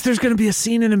there's going to be a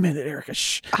scene in a minute, Erica.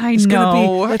 Shh. I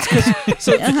know.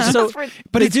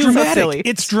 But it's dramatic.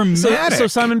 It's dramatic. So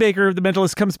Simon Baker, the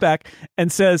Mentalist, comes back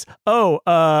and says,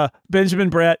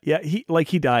 Benjamin Bratt,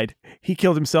 he died. He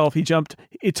killed himself. He jumped.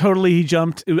 He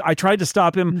jumped. I tried to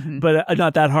stop him, but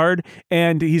not that hard.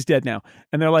 And he's dead now.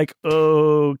 And they're like,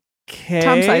 okay.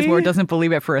 Tom Sizemore doesn't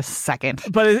believe it for a second.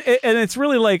 But it's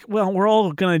really like, well, we're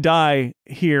all going to die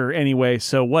here anyway,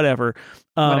 so whatever.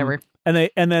 Whatever.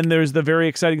 And then there's the very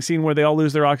exciting scene where they all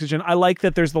lose their oxygen. I like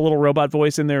that there's the little robot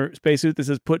voice in their spacesuit that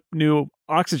says, "Put new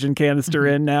oxygen canister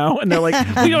in now," and they're like,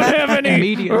 "We don't have any."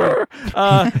 Immediately.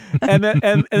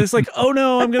 And it's like, "Oh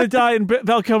no, I'm gonna die." And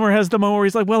Val Kilmer has the moment where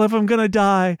he's like, "Well, if I'm gonna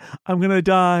die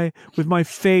with my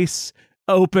face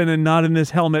open and not in this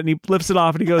helmet." And he lifts it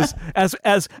off and he goes,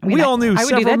 as we all knew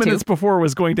several minutes before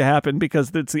was going to happen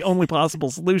because it's the only possible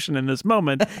solution in this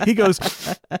moment. He goes,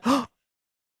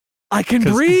 I can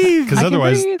breathe. Because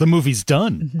otherwise the movie's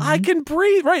done. I can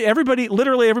breathe. Right.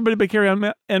 Literally everybody but Carrie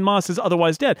Ann Moss is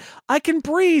otherwise dead. I can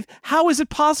breathe. How is it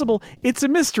possible? It's a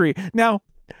mystery. Now,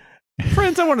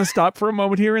 friends, I want to stop for a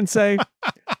moment here and say,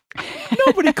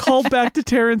 nobody called back to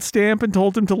Terrence Stamp and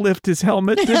told him to lift his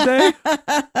helmet, did they?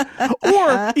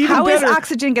 Or even how better, is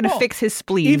oxygen going to fix his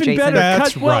spleen? Even Jason? better,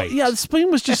 That's right. The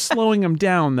spleen was just slowing him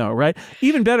down, though, right?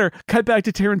 Even better, cut back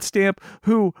to Terrence Stamp,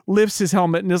 who lifts his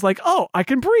helmet and is like, "Oh, I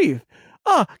can breathe.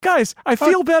 Guys, I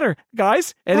feel better.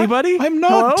 Guys, anybody? I'm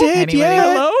not Hello? dead yet.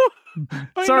 Hello?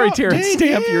 Sorry, not Terrence dead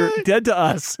Stamp, yet. you're dead to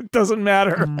us. It doesn't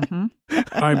matter."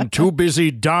 I'm too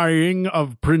busy dying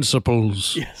of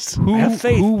principles. Yes. Have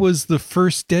faith. Who was the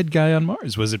first dead guy on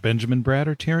Mars? Was it Benjamin Bratt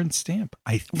or Terrence Stamp?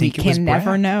 I think it was can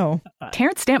never Bratt. know.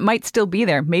 Terrence Stamp might still be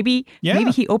there. Maybe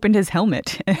he opened his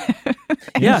helmet.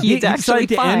 Yeah, he decided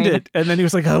to end it, and then he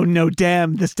was like, "Oh no,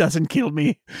 damn, this doesn't kill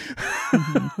me."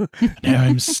 Now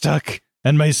I'm stuck,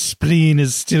 and my spleen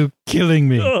is still killing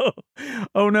me.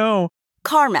 Oh no.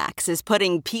 CarMax is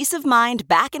putting peace of mind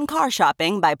back in car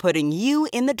shopping by putting you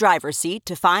in the driver's seat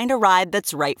to find a ride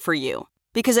that's right for you.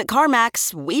 Because at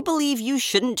CarMax, we believe you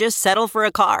shouldn't just settle for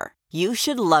a car. You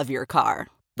should love your car.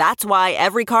 That's why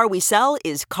every car we sell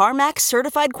is CarMax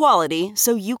certified quality,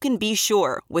 so you can be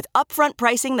sure with upfront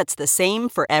pricing that's the same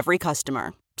for every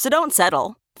customer. So don't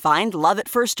settle. Find love at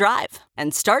first drive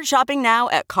and start shopping now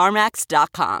at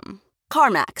CarMax.com.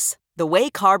 CarMax, the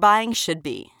way car buying should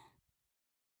be.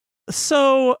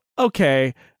 So,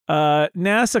 okay,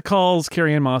 NASA calls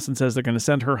Carrie Ann Moss and says they're going to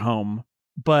send her home.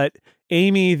 But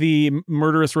Amy, the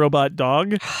murderous robot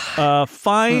dog,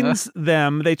 finds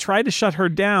them. They try to shut her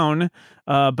down,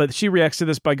 but she reacts to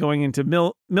this by going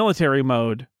into military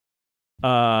mode.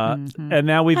 And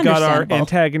now we've got our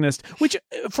antagonist, which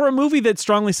for a movie that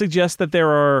strongly suggests that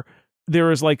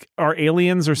there is like our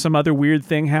aliens or some other weird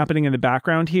thing happening in the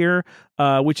background here,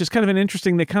 which is kind of an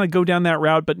interesting, they kind of go down that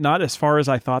route, but not as far as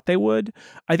I thought they would.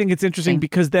 I think it's interesting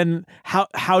because then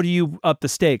how do you up the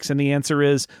stakes? And the answer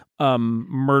is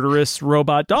murderous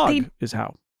robot dog is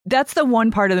how. That's the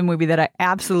one part of the movie that I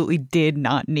absolutely did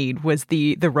not need was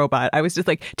the robot. I was just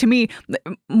like, to me,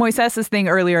 Moises' thing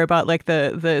earlier about like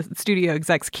the studio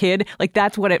exec's kid, like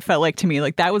that's what it felt like to me.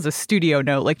 Like that was a studio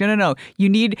note. Like, no. You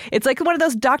need, it's like one of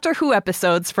those Doctor Who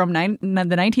episodes from the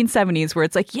 1970s where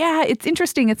it's like, yeah, it's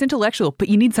interesting, it's intellectual, but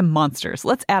you need some monsters.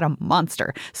 Let's add a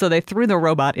monster. So they threw the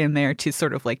robot in there to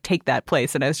sort of like take that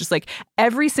place. And I was just like,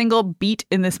 every single beat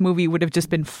in this movie would have just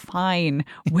been fine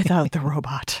without the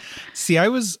robot. See, I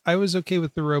was okay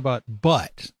with the robot,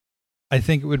 but I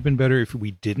think it would have been better if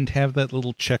we didn't have that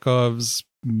little Chekhov's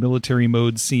military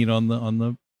mode scene on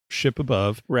the ship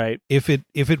above. Right. If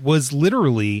it was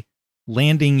literally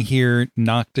landing here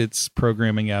knocked its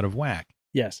programming out of whack.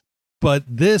 Yes. But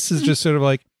this is just sort of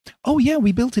like, oh yeah,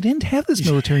 we built it in to have this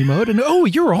military mode, and oh,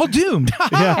 you're all doomed.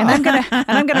 Yeah. And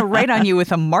I'm gonna write on you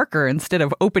with a marker instead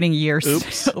of opening you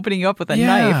up with a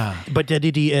knife. But then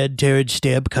in the end, Terrence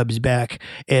Stamp comes back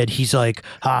and he's like,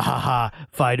 ha ha ha,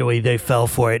 finally they fell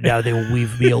for it. Now they will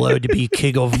leave me alone to be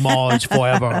king of Mars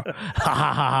forever. Ha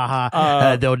ha ha ha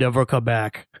ha. They'll never come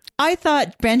back. I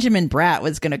thought Benjamin Bratt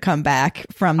was going to come back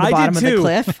from the I bottom did of the too.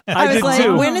 cliff. I was did like,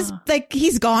 too. when is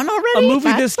he's gone already? A movie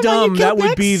That's this the one you dumb,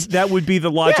 killed that would be the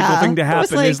logical thing to it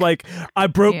was happen. Is like, I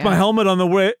broke my helmet on the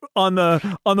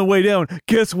way down.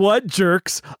 Guess what,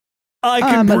 jerks? I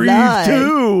can I'm breathe alive.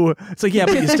 too. It's like, yeah,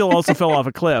 but you still also fell off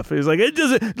a cliff. He's like, it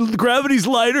doesn't. Gravity's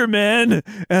lighter, man.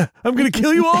 I'm gonna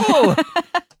kill you all.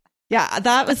 Yeah,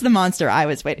 that was the monster I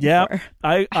was waiting for.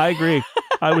 I agree.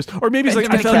 Or maybe he's like,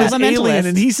 I Benjamin found this Bratt. alien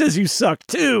and he says you suck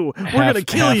too. We're gonna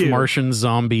kill you. Martian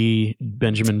zombie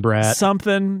Benjamin Bratt.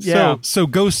 Something. Yeah. So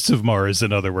Ghosts of Mars,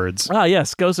 in other words. Ah,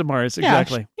 yes, Ghosts of Mars.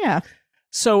 Exactly. Yeah.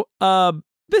 So,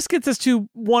 this gets us to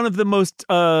one of the most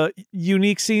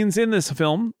unique scenes in this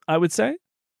film, I would say,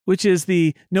 which is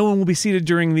no one will be seated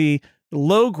during the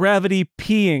low gravity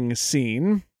peeing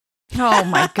scene. Oh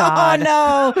my God.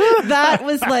 Oh no. That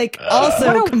was like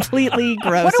also completely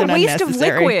gross What a and waste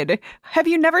unnecessary. of liquid. Have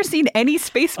you never seen any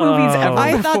space movies ever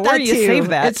I before thought that you too. save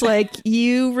that? It's like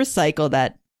you recycle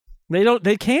that.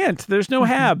 They can't. There's no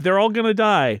hab. They're all going to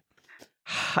die.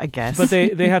 I guess. But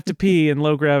they have to pee in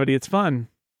low gravity. It's fun.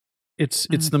 It's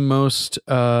the most,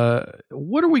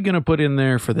 what are we going to put in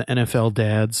there for the NFL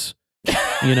dads?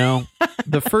 You know,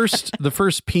 the first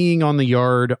peeing on the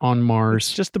yard on Mars.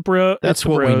 It's just the bro. That's the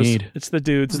what bros. we need. It's the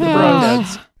dudes. The bro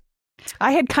dads.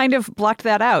 I had kind of blocked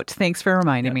that out. Thanks for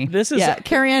reminding me. This is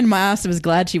Carrie-Anne Moss was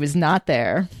glad she was not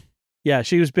there. Yeah,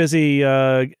 she was busy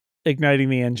igniting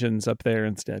the engines up there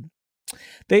instead.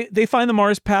 They find the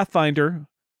Mars Pathfinder.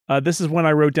 This is when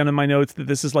I wrote down in my notes that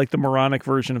this is like the moronic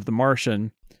version of the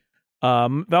Martian.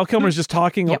 Val Kilmer's just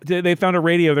talking. Yep. They found a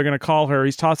radio. They're going to call her.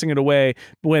 He's tossing it away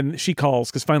when she calls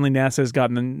because finally NASA has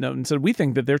gotten the note and said, "We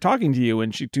think that they're talking to you."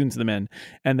 And she tunes them in,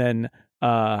 and then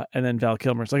Val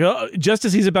Kilmer's like, "Oh!" Just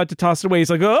as he's about to toss it away, he's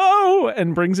like, "Oh!"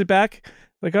 and brings it back.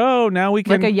 Like, "Oh, now we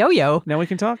can Like a yo-yo. Now we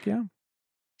can talk." Yeah.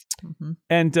 Mm-hmm.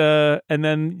 And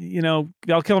then,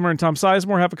 Val Kilmer and Tom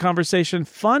Sizemore have a conversation.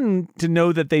 Fun to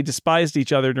know that they despised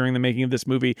each other during the making of this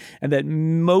movie and that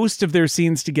most of their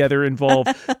scenes together involve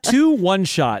 2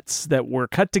 one-shots that were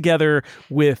cut together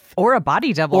with... Or a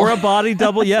body double.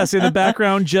 Yes, in the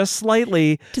background just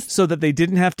slightly so that they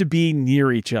didn't have to be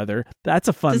near each other. That's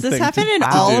a fun thing. Does this happen in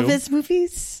all of his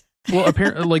movies? Well,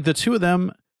 apparently, like the two of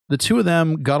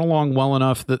them got along well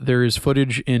enough that there is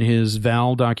footage in his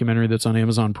Val documentary that's on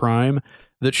Amazon Prime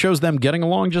that shows them getting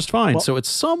along just fine. Well, so at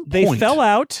some point they fell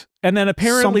out, and then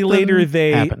apparently something later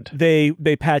they happened.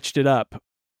 they patched it up.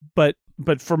 But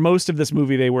for most of this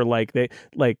movie, they were like they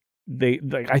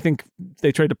I think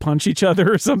they tried to punch each other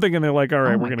or something, and they're like, all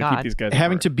right, we're going to keep these guys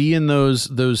having apart. to be in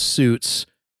those suits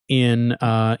in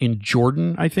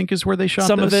Jordan, I think is where they shot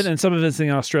some this. of it, and some of it's in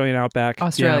the Australian outback.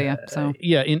 Australia. So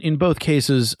in both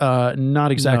cases,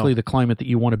 not exactly the climate that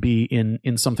you want to be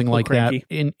in something like cranky.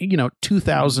 that. In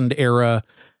 2000 era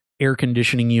air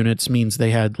conditioning units means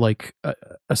they had like a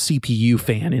CPU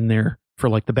fan in there for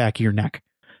like the back of your neck.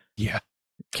 Yeah,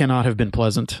 cannot have been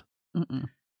pleasant. Mm-mm.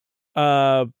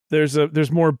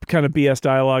 There's more kind of BS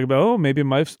dialogue about, maybe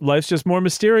my life's just more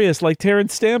mysterious, like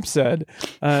Terrence Stamp said.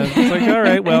 It's like, all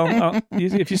right, well,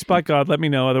 if you spot God, let me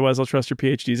know. Otherwise, I'll trust your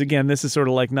PhDs. Again, this is sort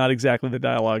of like not exactly the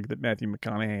dialogue that Matthew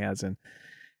McConaughey has in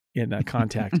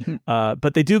Contact.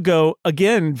 But they do go,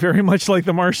 again, very much like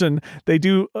the Martian, they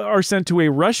are sent to a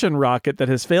Russian rocket that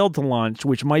has failed to launch,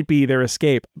 which might be their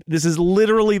escape. This is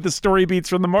literally the story beats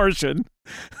from the Martian.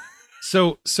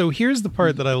 So here's the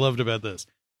part that I loved about this.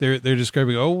 They're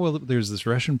describing, there's this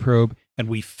Russian probe, and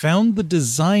we found the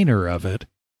designer of it,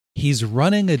 He's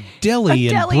running a deli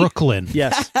in Brooklyn.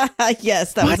 Yes.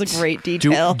 Yes, that was a great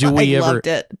detail. I loved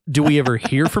it. Do we ever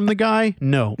hear from the guy?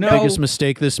 No. Biggest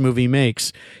mistake this movie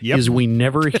makes is we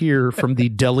never hear from the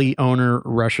deli owner,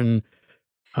 Russian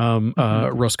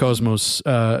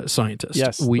Roscosmos scientist.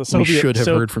 Yes, we should have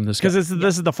heard from this guy. Because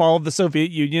this is the fall of the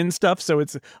Soviet Union stuff, so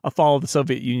it's a fall of the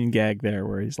Soviet Union gag there,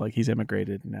 where he's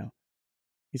immigrated now.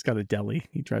 He's got a deli.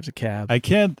 He drives a cab. I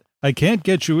can't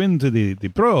get you into the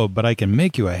probe, but I can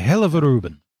make you a hell of a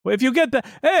Reuben. Well, if you get the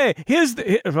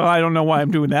well, I don't know why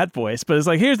I'm doing that voice, but it's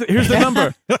like here's the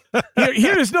number.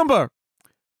 Here's number.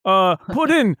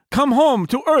 Put in, come home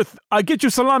to Earth. I get you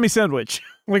salami sandwich.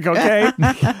 Like, okay,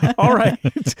 all right.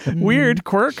 Weird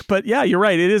quirk, but yeah, you're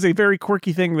right. It is a very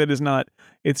quirky thing that is not.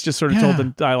 It's just sort of told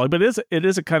in dialogue, but it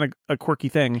is a kind of a quirky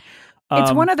thing.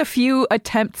 It's one of the few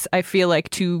attempts, I feel like,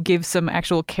 to give some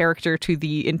actual character to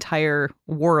the entire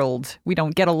world. We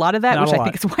don't get a lot of that, which I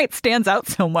think is why it stands out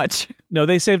so much. No,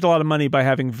 they saved a lot of money by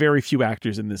having very few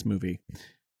actors in this movie.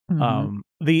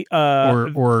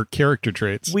 Or character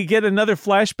traits. We get another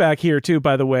flashback here too,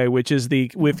 by the way, which is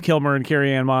with Kilmer and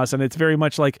Carrie-Anne Moss, and it's very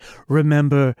much like,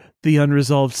 remember the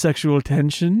unresolved sexual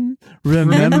tension?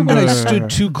 Remember when I stood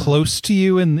too close to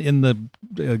you in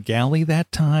the galley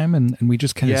that time, and we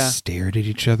just kind of stared at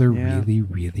each other really,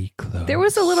 really close. There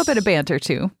was a little bit of banter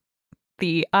too.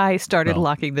 I started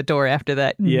locking the door after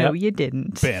that. Yeah. No, you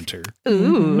didn't. Banter.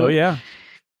 Ooh.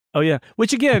 Oh yeah.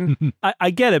 Which again,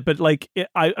 I get it, but like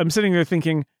I'm sitting there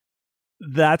thinking,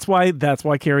 that's why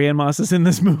Carrie-Anne Moss is in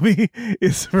this movie.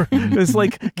 It's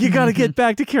like, you got to get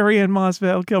back to Carrie-Anne Moss,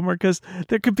 Val Kilmer, because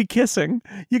there could be kissing.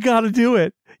 You got to do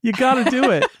it.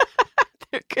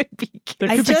 There could be kissing.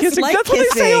 I just kissing. like That's what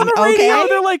they say on the radio. okay?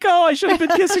 They're like, oh, I should have been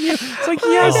kissing you. It's like,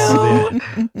 yes.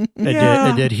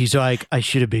 And then he's like, I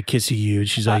should have been kissing you. And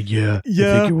she's like, yeah, I think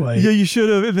you're right. Yeah, you should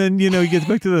have. And then, he gets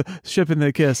back to the ship and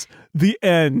they kiss. The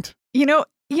end. You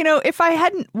know, if I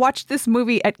hadn't watched this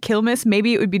movie at Kilmas,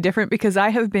 maybe it would be different, because I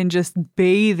have been just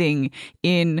bathing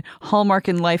in Hallmark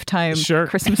and Lifetime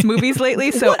Christmas movies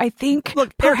lately. So I think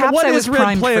perhaps what I was is Red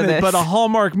primed Planet for this. but a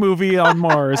Hallmark movie on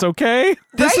Mars, okay?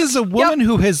 This is a woman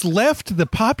who has left the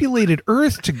populated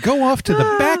Earth to go off to the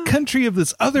backcountry of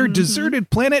this other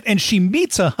deserted planet, and she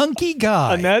meets a hunky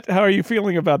guy. Annette, how are you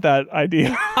feeling about that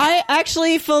idea? I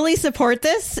actually fully support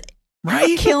this.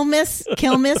 Right?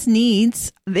 Kilmas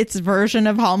needs its version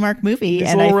of Hallmark movie,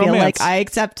 and I feel romance. like I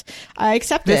accept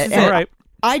This it. is all right.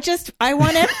 I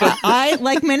want it. I,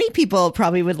 like many people,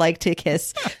 probably would like to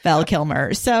kiss Val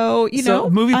Kilmer. So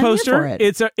movie I'm here poster. for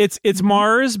it. It's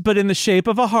Mars, but in the shape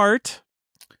of a heart.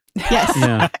 Yes.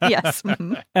 Yeah. Yes.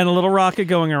 And a little rocket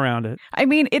going around it. I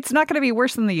mean, it's not going to be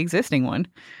worse than the existing one.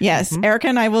 Yes. Erica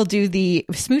and I will do the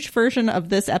smooch version of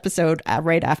this episode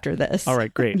right after this. All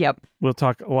right, great. Yep. We'll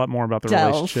talk a lot more about the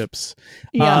Delve. relationships.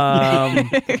 Yeah.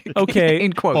 Okay.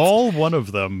 In quotes. All one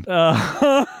of them.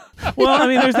 Well, I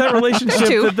mean, there's that relationship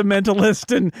that the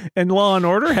Mentalist and Law and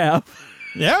Order have.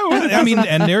 Yeah, I mean,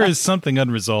 and there is something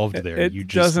unresolved there. It You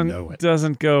just doesn't know it.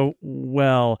 doesn't go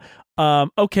well.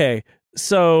 Okay,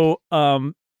 so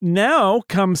now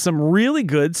comes some really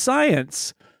good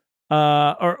science.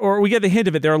 Or we get the hint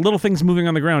of it. There are little things moving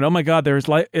on the ground. Oh my God,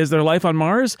 is there life on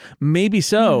Mars? Maybe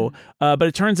so. But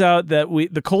it turns out that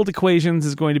the cold equations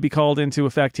is going to be called into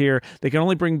effect here. They can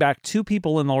only bring back 2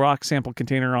 people in the rock sample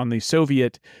container on the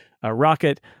Soviet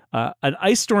rocket. An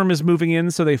ice storm is moving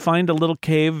in, so they find a little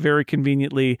cave very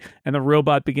conveniently, and the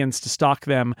robot begins to stalk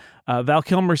them. Val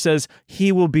Kilmer says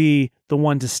he will be the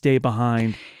one to stay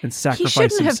behind and sacrifice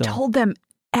himself. He shouldn't have told them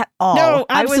at all. No,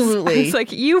 absolutely. I was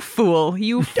like, you fool.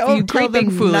 You Don't tell great big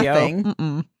them foolio. nothing.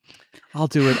 Mm-mm. I'll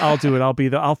do it.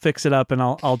 I'll fix it up, and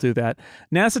I'll do that.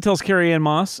 NASA tells Carrie-Anne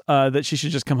Moss that she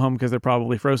should just come home because they're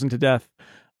probably frozen to death.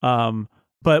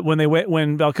 But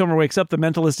when Val Kilmer wakes up, the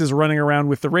Mentalist is running around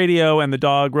with the radio, and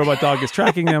the robot dog is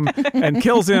tracking him and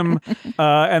kills him.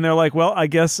 And they're like, well, I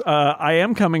guess I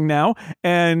am coming now.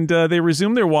 And they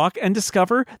resume their walk and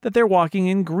discover that they're walking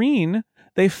in green.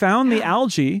 They found the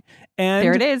algae, and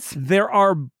There it is. There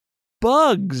are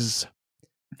bugs,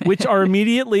 which are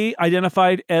immediately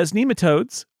identified as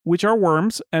nematodes, which are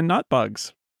worms and not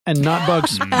bugs. And not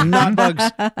bugs, not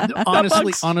bugs.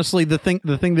 Honestly, the thing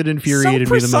that infuriated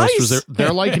me the most was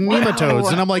they're like nematodes,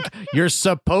 and I'm like, you're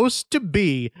supposed to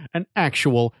be an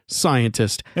actual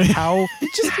scientist. How?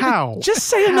 Just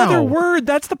say another word.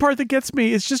 That's the part that gets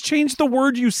me. It's just change the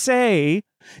word you say.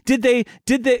 Did they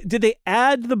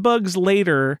add the bugs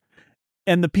later,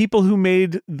 and the people who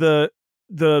made the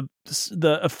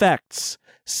effects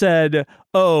said,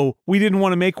 "Oh, we didn't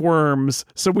want to make worms,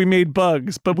 so we made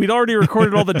bugs," but we'd already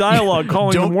recorded all the dialogue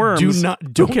calling them worms.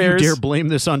 Don't you dare blame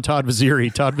this on Todd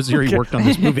Vaziri. Todd Vaziri worked on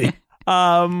this movie.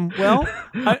 Well,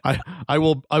 I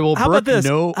will. How about this?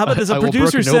 No, how about this? I will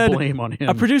brook no blame on him.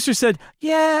 A producer said,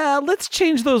 "Yeah, let's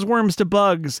change those worms to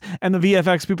bugs." And the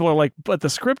VFX people are like, "But the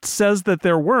script says that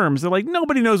they're worms." They're like,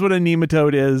 "Nobody knows what a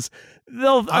nematode is.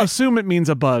 They'll assume it means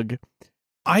a bug."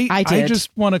 I just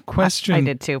want to question. I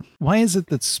did too. Why is it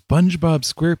that SpongeBob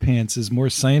SquarePants is more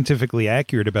scientifically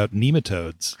accurate about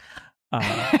nematodes?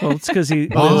 Well, it's because he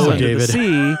lives under the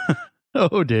sea.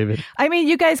 Oh, David. I mean,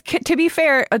 you guys, to be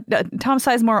fair, Tom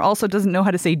Sizemore also doesn't know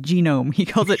how to say genome. He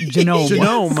calls it genome.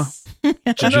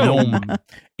 Genome.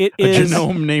 It a is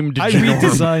genome named I genome.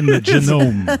 redesigned the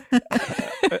genome.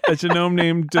 a genome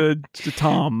named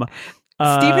Tom.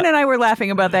 Stephen and I were laughing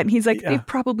about that, and he's like, Yeah. they've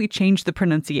probably changed the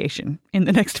pronunciation in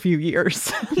the next few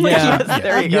years.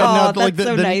 There you go. No, Oh, like that's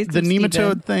so nice the of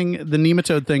nematode thing. The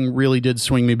nematode thing really did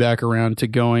swing me back around to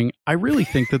going. I really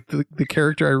think that the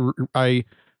character I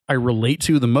relate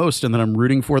to the most and that I'm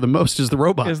rooting for the most is the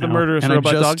robot. Is the now. murderous And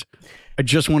robot dog. I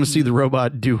just want to see the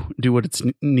robot do what it's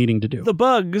needing to do. The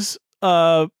bugs,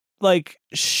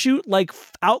 shoot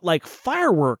out like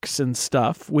fireworks and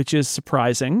stuff, which is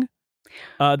surprising.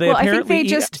 They Well, I think apparently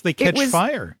They catch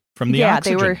fire from the yeah,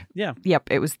 oxygen. they were. Yeah. Yep.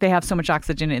 It was. They have so much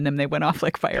oxygen in them, they went off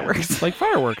like fireworks. like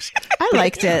fireworks. I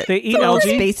liked it. They eat Little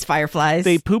algae. space fireflies.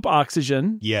 They poop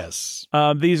oxygen. Yes.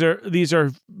 These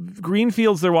are green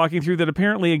fields they're walking through that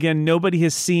apparently, again, nobody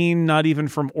has seen. Not even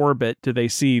from orbit do they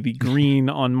see the green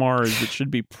on Mars. It should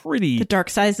be pretty. the dark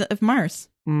side of Mars.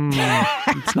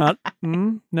 It's not.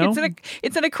 No.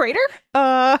 It's in a crater.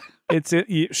 It's it.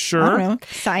 I don't Sure. know.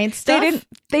 Science stuff.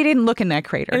 They didn't look in that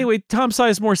crater. Anyway, Tom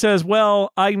Sizemore says,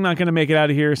 "Well, I'm not going to make it out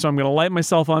of here, so I'm going to light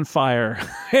myself on fire,"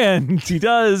 and he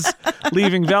does,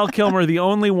 leaving Val Kilmer the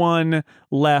only one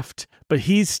left. But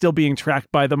he's still being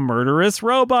tracked by the murderous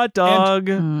robot dog.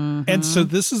 And so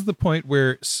this is the point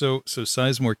where so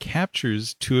Sizemore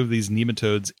captures two of these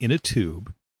nematodes in a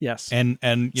tube. Yes. And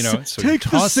so take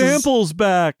the samples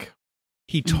back.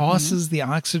 He tosses the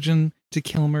oxygen to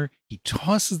Kilmer. He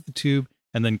tosses the tube,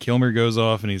 and then Kilmer goes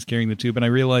off and he's carrying the tube. And I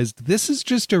realized this is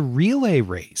just a relay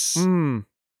race.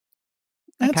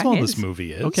 That's Okay. all this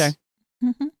movie is. Okay.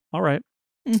 Mm-hmm. All right.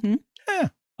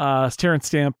 Mm-hmm. Terrence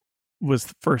Stamp was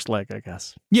the first leg, I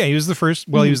guess. Yeah, he was the first.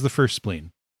 Well, he was the first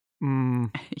spleen.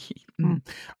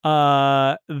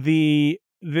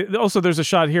 Also, there's a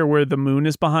shot here where the moon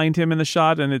is behind him in the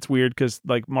shot, and it's weird because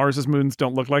like Mars's moons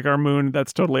don't look like our moon.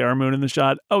 That's totally our moon in the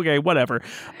shot. Okay, whatever.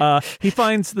 He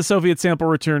finds the Soviet sample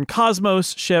return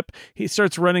Cosmos ship. He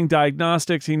starts running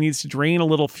diagnostics. He needs to drain a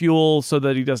little fuel so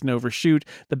that he doesn't overshoot.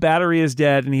 The battery is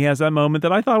dead, and he has that moment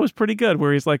that I thought was pretty good,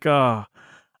 where he's like,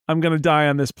 I'm going to die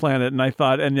on this planet. And I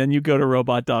thought, and then you go to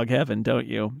robot dog heaven, don't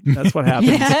you? That's what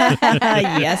happens.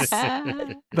 Yes.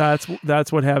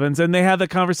 That's what happens. And they have the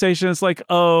conversation. It's like,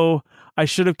 oh, I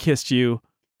should have kissed you.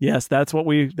 Yes, that's what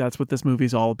this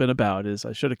movie's all been about, is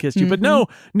I should have kissed you. But no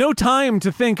time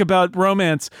to think about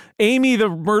romance. Amy, the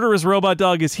murderous robot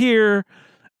dog, is here.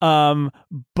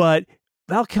 But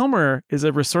Val Kilmer is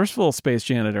a resourceful space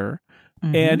janitor.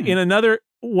 And in another,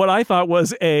 what I thought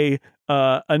was a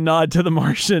nod to the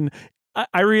Martian,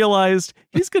 I realized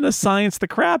he's going to science the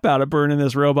crap out of burning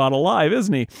this robot alive,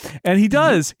 isn't he? And he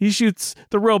does. He shoots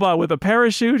the robot with a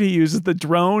parachute. He uses the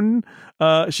drone.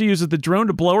 She uses the drone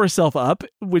to blow herself up,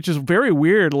 which is very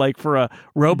weird, like for a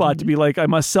robot to be like, I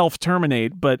must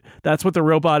self-terminate. But that's what the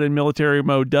robot in military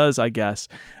mode does, I guess.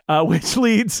 Which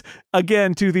leads,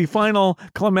 again, to the final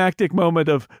climactic moment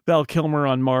of Val Kilmer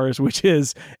on Mars, which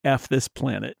is F this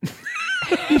planet.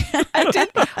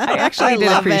 I actually did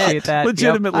love appreciate it. that.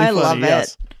 Legitimately I funny, love it.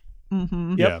 yes.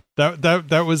 Mm-hmm. Yep. Yeah,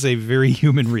 that was a very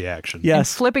human reaction. And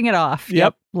Yes. flipping it off.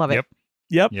 Yep. Love it.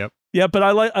 Yep. Yep. Yeah, but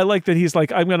I like that he's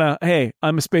like, I'm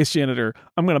a space janitor.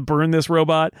 I'm gonna burn this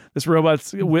robot. This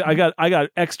robot's I got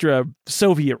extra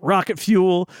Soviet rocket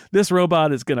fuel. This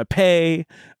robot is gonna pay.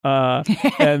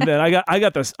 And then I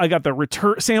got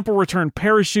the sample return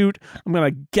parachute. I'm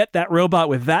gonna get that robot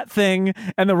with that thing.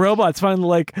 And the robot's finally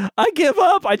like, I give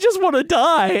up. I just want to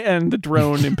die. And the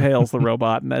drone impales the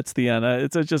robot, and that's the end.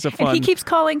 It's just a fun. And he keeps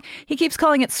calling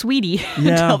it Sweetie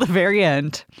until the very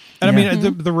end. And I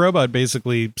mean, the robot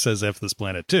basically says F this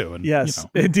planet too. And yes,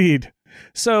 indeed.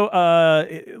 So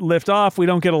lift off. We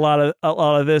don't get a lot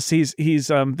of this. He's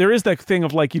there is that thing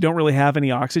of like, you don't really have any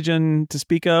oxygen to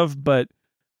speak of, but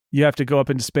you have to go up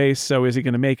into space. So is he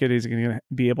going to make it? Is he going to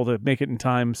be able to make it in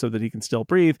time so that he can still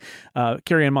breathe?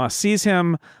 Carrie-Anne Moss sees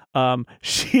him.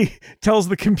 She tells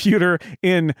the computer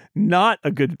in not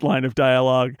a good line of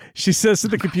dialogue. She says to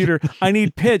the computer, I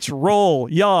need pitch, roll,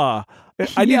 yaw.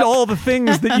 I need all the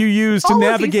things that you use to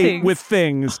navigate with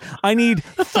things. I need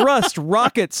thrust,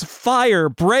 rockets, fire,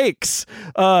 brakes,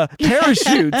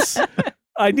 parachutes.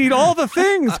 I need all the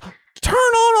things. Turn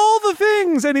on all the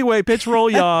things. Anyway, pitch,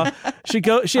 roll, yaw. She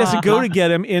has to go to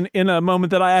get him in a moment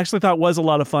that I actually thought was a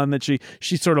lot of fun. That she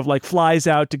sort of like flies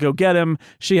out to go get him.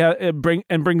 She brings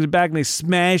him back, and they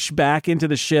smash back into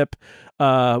the ship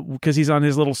because he's on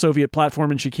his little Soviet platform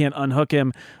and she can't unhook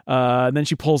him. And then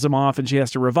she pulls him off and she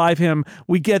has to revive him.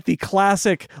 We get the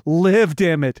classic "live,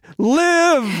 damn it,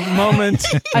 live" moment.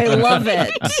 I love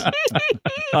it.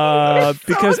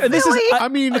 Because and this is I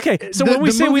mean, okay. So when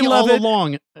we say we love all it,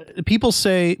 along, people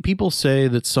say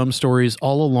that some stories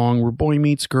all along were boy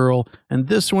meets girl, and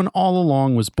this one all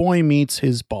along was boy meets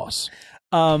his boss.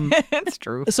 It's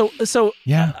true. So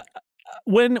Yeah.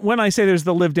 When I say there's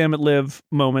the "live, damn it, live"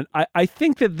 moment, I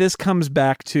think that this comes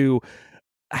back to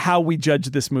how we judge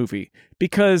this movie.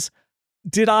 Because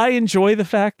did I enjoy the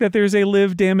fact that there's a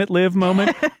 "live, damn it, live"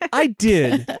 moment? I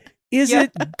did. Is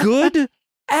it good?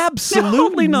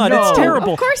 Absolutely not. It's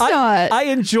terrible. Of course not. I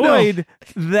enjoyed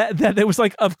that it was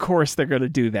like, of course they're going to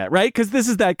do that, right? Because this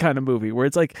is that kind of movie where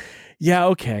it's like, yeah,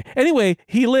 okay. Anyway,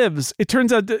 he lives. It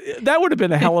turns out that would have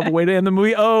been a hell of a way to end the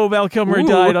movie. Oh, Val Kilmer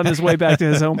died on his way back to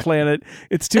his home planet.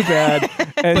 It's too bad.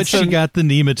 And But she got the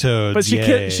nematodes. But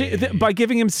she by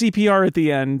giving him CPR at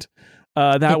the end,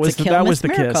 that was the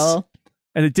miracle. kiss,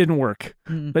 and it didn't work.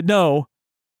 But no,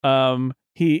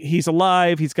 he's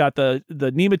alive. He's got the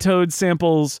nematode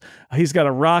samples. He's got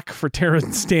a rock for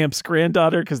Terrence Stamp's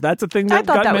granddaughter because that's a thing that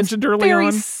got mentioned earlier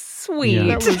on. Sweet.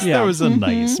 Yeah, that was a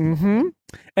nice. Mm-hmm.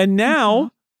 And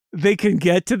now they can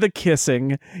get to the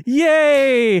kissing.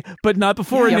 Yay! But not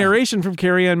before a narration from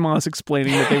Carrie-Anne Moss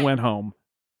explaining that they went home.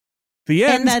 The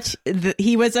end. And that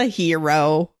he was a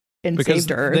hero and Because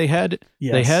saved Earth. they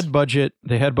had budget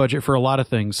for a lot of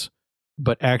things,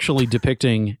 but actually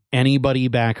depicting anybody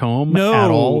back home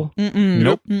at all.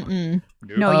 Nope. No,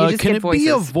 you just can get it voices. be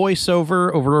a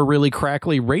voiceover over a really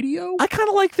crackly radio? I kind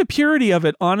of like the purity of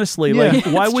it, honestly. Like,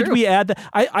 why would we add that?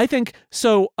 I think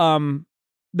so.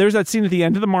 There's that scene at the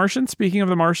end of The Martian, speaking of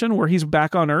The Martian, where he's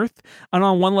back on Earth. And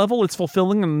on one level, it's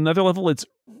fulfilling. And on another level, it's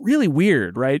really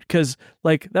weird, right? Because,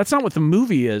 like, that's not what the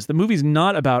movie is. The movie's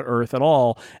not about Earth at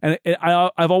all. And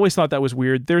I've always thought that was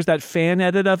weird. There's that fan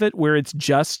edit of it where it's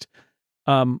just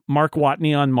Mark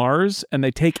Watney on Mars, and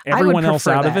they take everyone else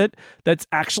out of it. That's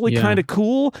actually kind of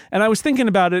cool. And I was thinking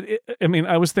about it. I mean,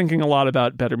 I was thinking a lot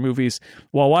about better movies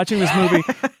while watching this movie,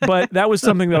 but that was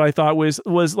something that I thought was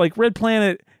like Red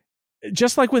Planet.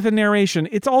 Just like with a narration,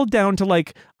 it's all down to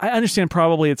like, I understand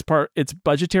probably it's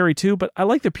budgetary too, but I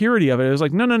like the purity of it. It was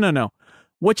like, no.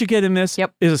 What you get in this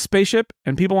is a spaceship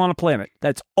and people on a planet.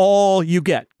 That's all you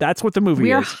get. That's what the movie is.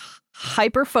 We are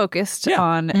hyper focused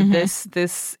on this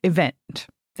event.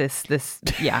 This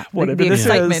whatever the this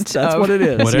excitement. Is, that's what it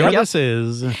is. Whatever this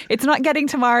is. It's not getting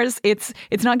to Mars. It's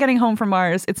not getting home from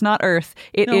Mars. It's not Earth.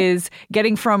 It is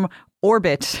getting from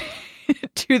orbit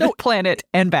to the planet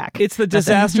and back. It's the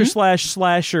disaster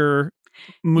slasher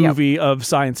movie of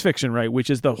science fiction, right? Which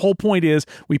is the whole point is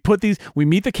we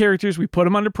meet the characters, we put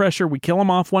them under pressure, we kill them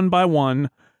off one by one.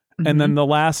 And then the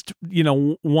last,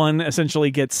 one essentially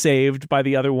gets saved by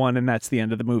the other one, and that's the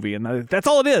end of the movie. And that's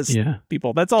all it is,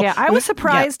 people. That's all. Yeah, I was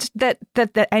surprised that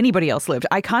anybody else lived.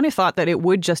 I kind of thought that it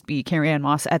would just be Carrie-Anne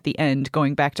Moss at the end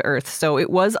going back to Earth. So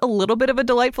it was a little bit of a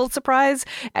delightful surprise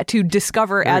to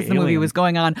discover as the movie was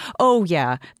going on. Oh,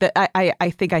 yeah, that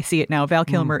I think I see it now. Val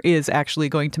Kilmer is actually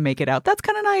going to make it out. That's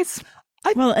kind of nice.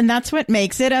 Well, and that's what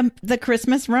makes it the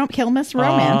Kilmas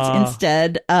romance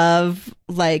instead of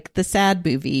like the sad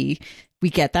movie.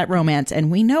 We get that romance, and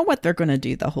we know what they're going to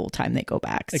do the whole time they go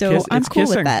back. So I'm cool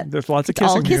with that. There's lots of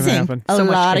kissing. All kissing. Happen. A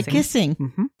lot of kissing.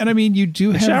 Mm-hmm. And I mean, you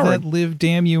do have that "live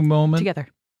damn you" moment together.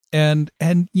 And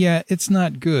yeah, it's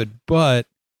not good, but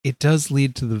it does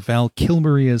lead to the Val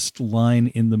Kilmeriest line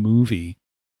in the movie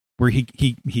where he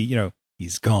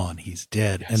he's gone, he's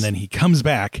dead, and then he comes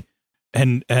back.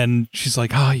 And she's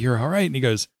like, you're all right. And he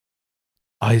goes,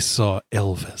 I saw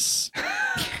Elvis.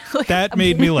 That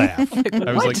made me laugh.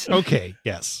 I was like, okay,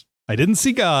 yes. I didn't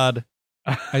see God.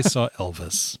 I saw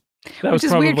Elvis. Which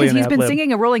is weird because he's been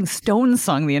singing a Rolling Stones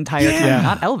song the entire time,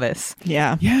 not Elvis.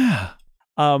 Yeah. Yeah.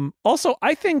 Also,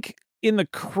 I think in the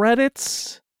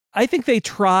credits, I think they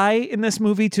try in this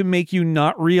movie to make you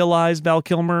not realize Val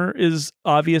Kilmer is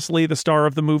obviously the star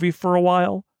of the movie for a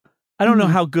while. I don't know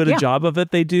how good a job of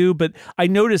it they do, but I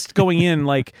noticed going in,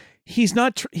 like, he's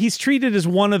treated as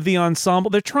one of the ensemble.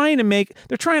 They're trying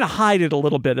to hide it a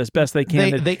little bit as best they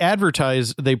can.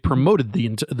 They promoted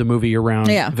the movie around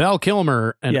Val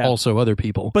Kilmer and also other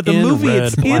people. But in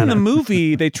the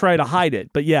movie, they try to hide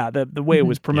it. But the way it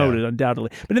was promoted,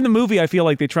 undoubtedly. But in the movie, I feel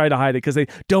like they try to hide it because they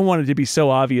don't want it to be so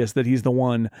obvious that he's the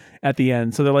one at the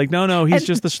end. So they're like, no, he's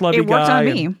just the schlubby guy. It worked on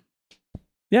me.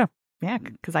 Yeah,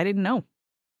 because I didn't know.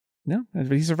 No,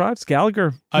 but he survives.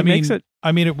 Gallagher, makes it.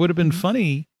 I mean, it would have been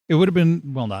funny. It would have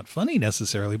been, well, not funny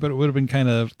necessarily, but it would have been kind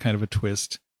of a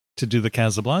twist to do the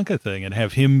Casablanca thing and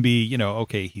have him be,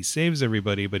 okay, he saves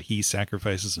everybody, but he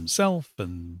sacrifices himself,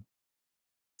 and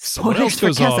someone else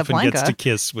goes off and gets to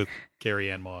kiss with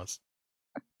Carrie Ann Moss.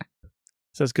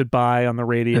 Says goodbye on the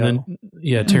radio. And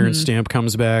then, Terrence Stamp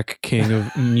comes back, king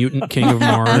of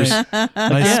Mars.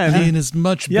 My spleen is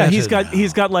much better. Yeah,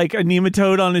 he's got like a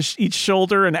nematode on each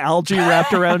shoulder and algae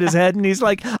wrapped around his head, and he's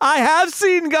like, I have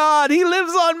seen God. He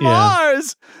lives on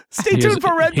Mars. Stay tuned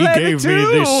for Red Planet 2. He gave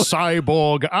me this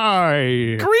cyborg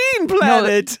eye. Green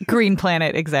Planet. No, Green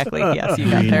Planet, exactly. Yes,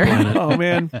 you got there. Planet. Oh,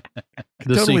 man.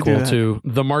 The totally sequel to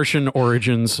The Martian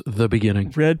Origins, The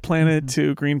Beginning. Red Planet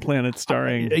 2, Green Planet,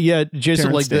 starring Jason,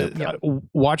 Terrence like Stamp.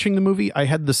 watching the movie, I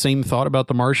had the same thought about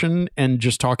The Martian, and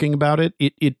just talking about it,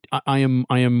 I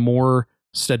am more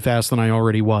steadfast than I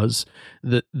already was.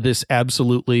 That this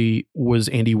absolutely was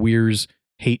Andy Weir's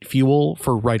hate fuel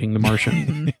for writing The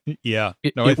Martian.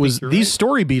 It was these right.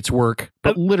 story beats work,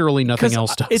 but literally nothing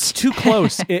else does. It's too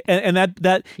close, and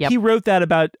that he wrote that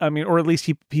about. I mean, or at least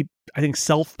he I think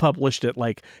self-published it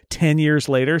like 10 years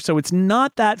later, so it's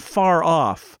not that far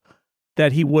off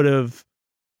that he would have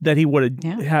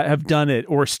have done it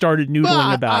or started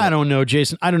noodling about it. I don't know,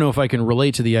 Jason. I don't know if I can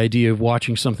relate to the idea of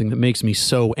watching something that makes me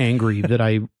so angry that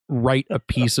I write a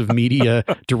piece of media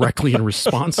directly in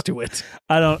response to it.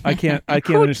 I can't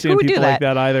understand people like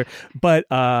that either. But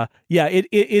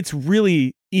it's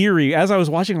really eerie. As I was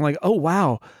watching, I'm like, oh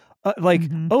wow,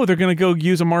 they're gonna go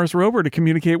use a Mars rover to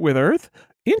communicate with Earth.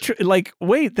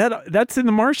 Wait, that's in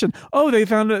The Martian. Oh, they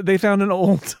found an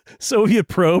old Soviet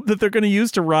probe that they're going to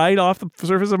use to ride off the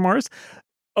surface of Mars.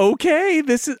 Okay,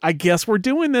 I guess we're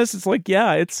doing this. It's like,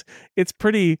 it's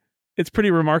pretty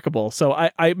remarkable. So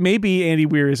I maybe Andy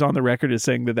Weir is on the record as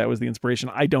saying that was the inspiration.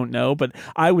 I don't know, but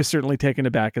I was certainly taken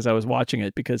aback as I was watching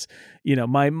it because,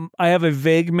 I have a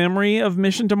vague memory of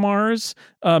Mission to Mars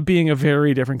being a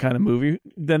very different kind of movie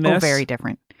than this. Oh, very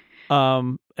different.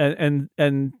 But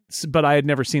I had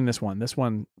never seen this one. This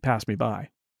one passed me by.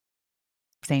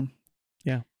 Same.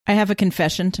 Yeah. I have a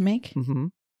confession to make. Mm-hmm.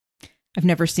 I've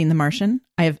never seen The Martian.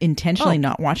 I have intentionally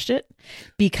not watched it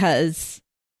because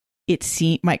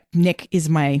Nick is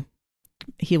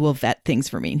he will vet things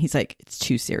for me. And he's like, it's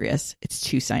too serious. It's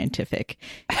too scientific.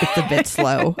 It's a bit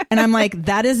slow. And I'm like,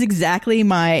 that is exactly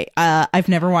my, I've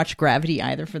never watched Gravity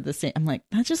either for the same. I'm like,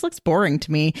 that just looks boring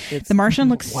to me. The Martian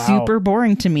looks super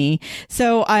boring to me.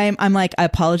 So I'm like,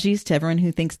 apologies to everyone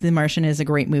who thinks The Martian is a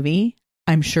great movie.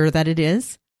 I'm sure that it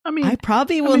is. I mean, I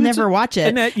probably will never watch it.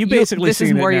 Annette, you basically this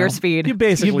is more your speed. You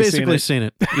basically seen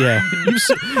it. Yeah,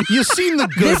 you've seen the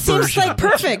good this version. This seems like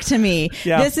perfect to me.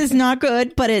 Yeah. This is not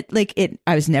good, but it.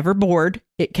 I was never bored.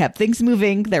 It kept things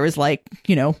moving. There was it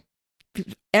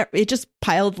just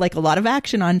piled like a lot of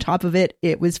action on top of it.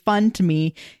 It was fun to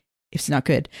me. It's not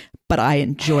good, but I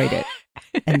enjoyed it,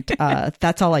 and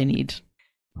that's all I need.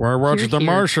 Why watch The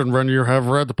Martian when you have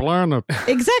Red Planet?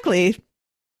 Exactly.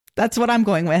 That's what I'm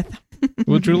going with.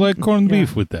 Would you like corned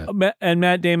beef with that? And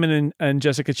Matt Damon and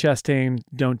Jessica Chastain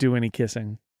don't do any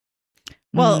kissing.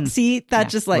 Well, see, that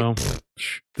just like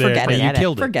forget it. You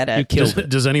killed it. Forget it. You killed it.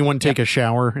 Does anyone take a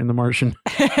shower in The Martian?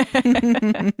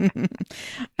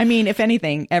 I mean, if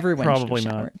anything, everyone probably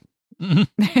should shower. not.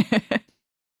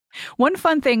 One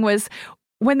fun thing was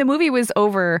when the movie was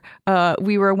over,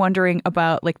 we were wondering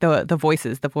about like the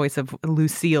voices, the voice of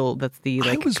Lucille. That's the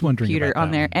I was computer on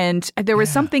there, and there was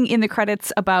something in the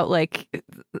credits about like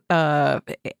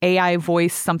AI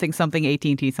voice something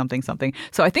AT&T something.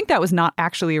 So I think that was not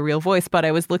actually a real voice, but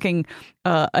I was looking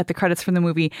at the credits from the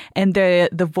movie, and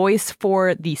the voice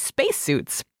for the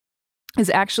spacesuits is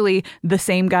actually the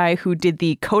same guy who did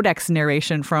the Codex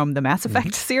narration from the Mass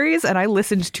Effect series. And I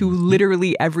listened to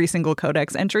literally every single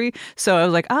Codex entry. So I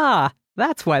was like,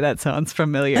 that's why that sounds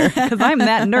familiar. Because I'm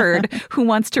that nerd who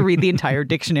wants to read the entire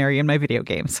dictionary in my video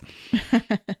games. Well,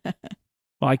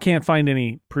 I can't find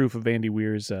any proof of Andy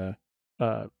Weir's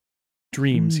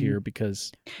dreams here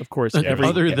because, of course, other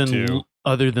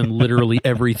other than literally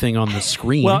everything on the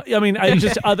screen. Well, I mean,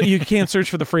 you can't search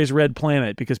for the phrase "red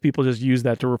planet" because people just use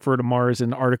that to refer to Mars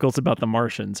in articles about the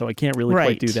Martian. So I can't really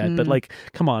quite do that. But like,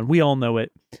 come on, we all know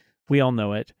it. We all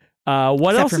know it.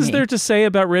 What else is there to say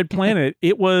about Red Planet?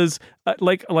 It was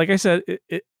like I said,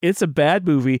 it's a bad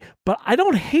movie, but I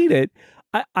don't hate it.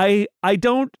 I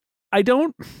don't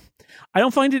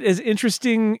find it as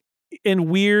interesting and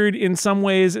weird in some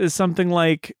ways as something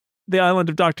like The Island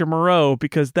of Dr. Moreau,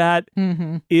 because that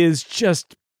is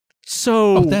just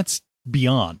so that's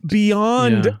beyond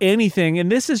anything.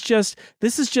 And this is just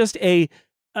a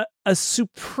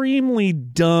supremely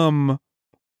dumb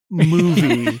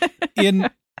movie. in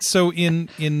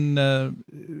the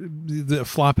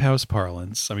Flophouse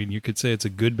parlance, I mean, you could say it's a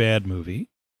good bad movie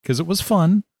because it was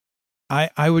fun.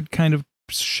 I would kind of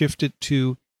shift it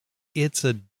to it's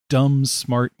a dumb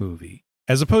smart movie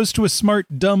as opposed to a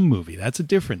smart dumb movie. That's a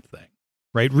different thing,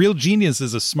 right? Real Genius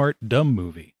is a smart dumb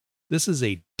movie. This is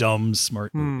a dumb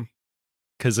smart movie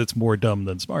because it's more dumb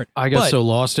than smart. I got so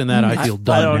lost in that I feel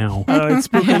dumb now. It's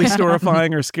spookily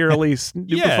storifying or scarily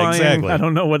stupefying. Yeah, exactly. I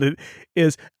don't know what it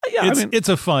is. Yeah, it's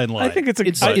a fine line. I think it's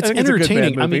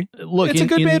entertaining. I mean, look, it's a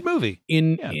good bad movie.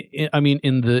 In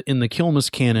the Kilmas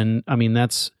canon, I mean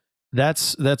that's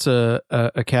a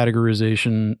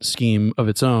categorization scheme of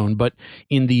its own. But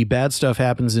in the bad stuff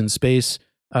happens in space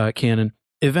canon,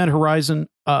 Event Horizon,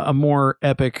 a more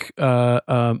epic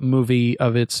movie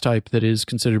of its type that is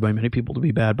considered by many people to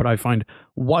be bad, but I find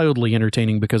wildly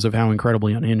entertaining because of how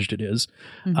incredibly unhinged it is.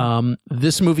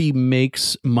 This movie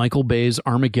makes Michael Bay's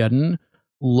Armageddon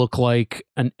look like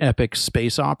an epic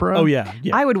space opera. Oh, yeah.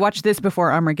 I would watch this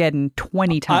before Armageddon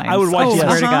 20 times. I would watch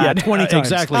swear to God. 20 times.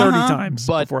 Exactly. 30 times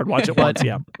before I'd watch it once,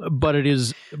 yeah. But it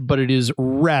is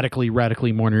radically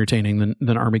more entertaining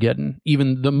than Armageddon.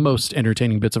 Even the most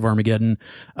entertaining bits of Armageddon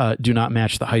do not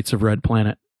match the heights of Red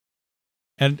Planet.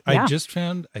 And I just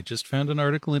found an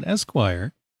article in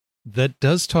Esquire that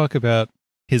does talk about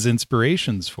his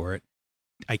inspirations for it.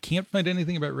 I can't find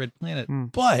anything about Red Planet,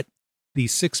 but the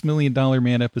 $6 Million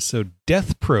Man episode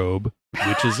Death Probe,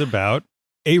 which is about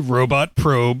a robot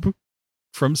probe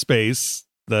from space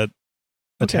that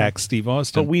attacks Steve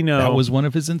Austin. But we know that was one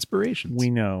of his inspirations. We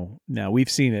know. Now we've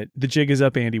seen it. The jig is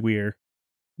up, Andy Weir.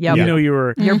 Yeah, you know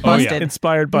you're busted.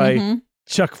 Inspired by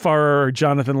Chuck Farrer,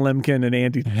 Jonathan Lemkin, and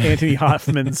Anthony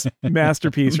Hoffman's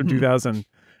masterpiece from 2000.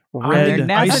 Red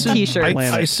NASA t-shirt.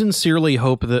 I sincerely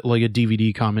hope that like a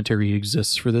DVD commentary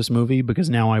exists for this movie because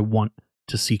now I want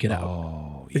to seek it out.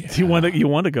 Oh, yeah. You want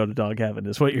to go to dog heaven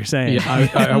is what you're saying. Yeah,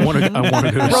 I want to go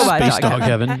to space dog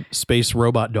heaven, space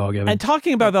robot dog heaven. And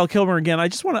talking about Val Kilmer again, I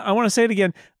want to say it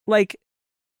again. Like,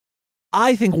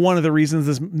 I think one of the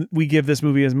reasons we give this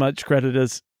movie as much credit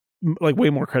as like way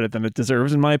more credit than it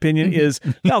deserves, in my opinion, is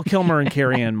Val Kilmer and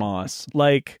Carrie-Anne Moss.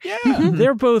 Like,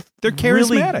 they're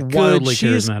charismatic, really good. Wildly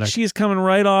charismatic. She's coming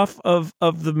right off of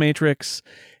The Matrix.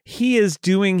 He is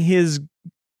doing his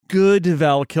good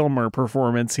Val Kilmer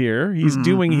performance here. He's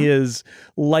doing his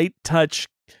light touch,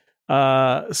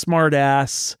 smart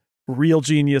ass, real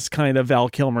genius kind of Val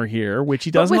Kilmer here, which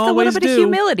he doesn't always do. With a little bit of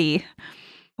humility.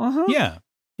 Yeah.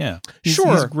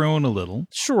 He's grown a little.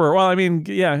 Sure. Well, I mean,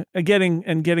 yeah, getting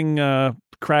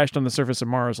crashed on the surface of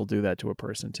Mars will do that to a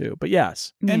person too. But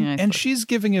yes. And she's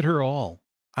giving it her all.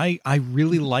 I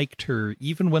really liked her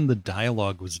even when the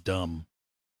dialogue was dumb.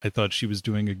 I thought she was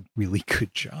doing a really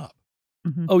good job.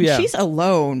 Oh yeah, she's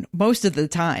alone most of the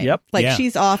time. Yep,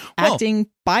 she's off acting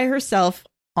by herself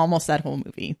almost that whole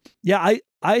movie. Yeah,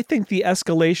 I think the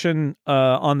escalation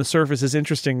on the surface is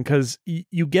interesting because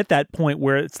you get that point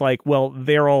where it's like, well,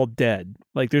 they're all dead.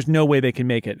 Like, there's no way they can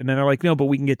make it, and then they're like, no, but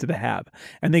we can get to the hab,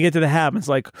 and they get to the hab, and it's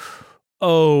like,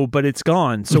 oh, but it's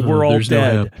gone, so we're all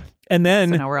dead. And then,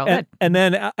 so now we're all dead. And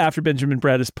then after Benjamin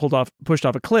Bratt is pushed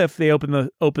off a cliff, they open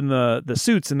the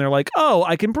suits, and they're like, oh,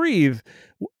 I can breathe.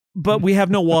 But we have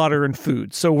no water and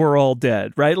food, so we're all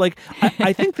dead, right? Like,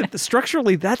 I think that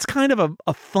structurally, that's kind of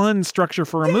a fun structure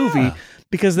for a movie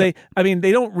because they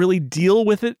don't really deal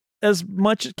with it as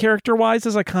much character-wise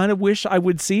as I kind of wish I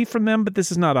would see from them, but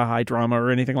this is not a high drama or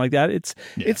anything like that. It's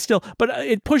still, but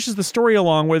it pushes the story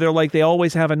along where they're like, they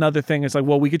always have another thing. It's like,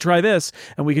 well, we could try this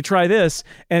and we could try this.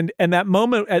 And that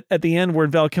moment at the end where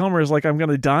Val Kilmer is like, I'm going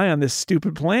to die on this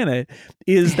stupid planet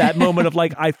is that moment of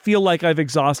like, I feel like I've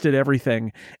exhausted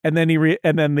everything. And then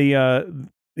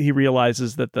he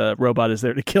realizes that the robot is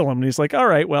there to kill him. And he's like, all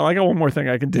right, well, I got one more thing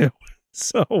I can do.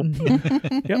 So,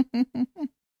 yep.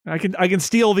 I can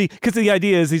steal because the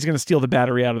idea is he's going to steal the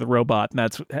battery out of the robot, and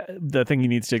that's the thing he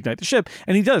needs to ignite the ship,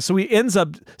 and he does. So he ends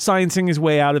up sciencing his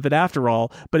way out of it after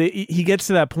all. But he gets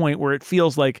to that point where it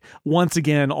feels like once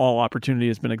again all opportunity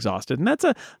has been exhausted, and that's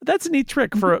a neat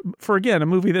trick for again a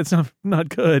movie that's not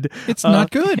good. It's not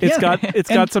good. It's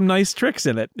got some nice tricks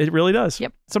in it. It really does.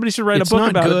 Yep. Somebody should write a book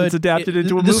about it that's adapted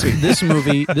into a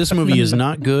movie. This movie is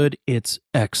not good. It's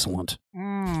excellent.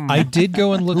 I did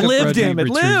go and look up Roger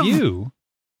Ebert's review.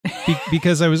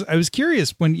 Because I was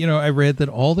curious when I read that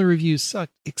all the reviews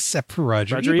sucked except for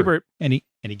Roger Ebert. And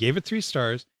he gave it 3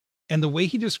 stars. And the way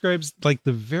he describes like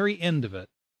the very end of it,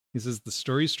 he says the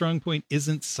story's strong point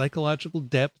isn't psychological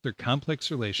depth or complex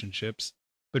relationships,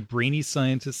 but brainy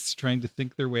scientists trying to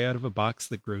think their way out of a box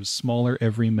that grows smaller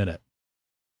every minute.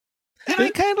 And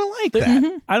I kind of like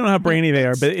that. I don't know how brainy they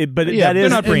are, but they're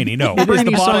not brainy. No,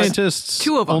 brainy scientists.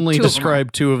 Only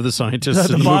describe 2 of the scientists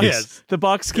in the movies. The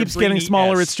box keeps getting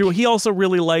smaller. It's true. He also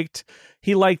really liked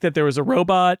that there was a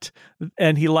robot,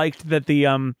 and he liked that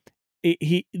the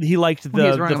he liked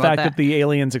the fact that the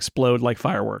aliens explode like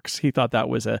fireworks. He thought that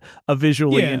was a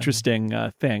visually interesting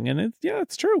thing, and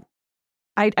it's true.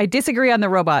 I disagree on the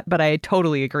robot, but I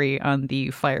totally agree on the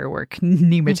firework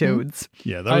nematodes.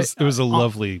 Yeah, that was a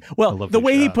lovely. Well, a lovely the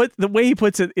way shot. the way he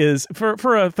puts it is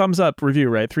for a thumbs up review,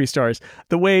 right? 3 stars.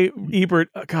 The way Ebert,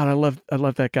 God, I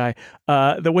love that guy.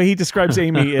 The way he describes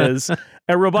Amy is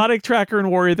a robotic tracker and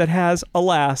warrior that has,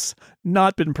 alas,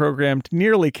 not been programmed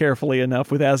nearly carefully enough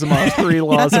with Asimov's 3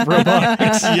 laws of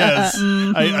robotics. Yes,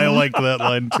 I liked that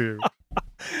line too.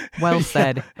 Well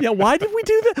said. Yeah, why did we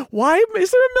do that? Why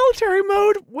is there a military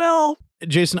mode? Well,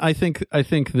 Jason, I think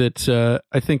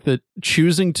that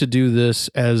choosing to do this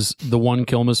as the one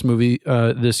Kilmas movie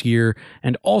this year,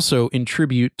 and also in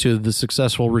tribute to the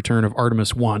successful return of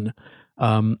Artemis 1,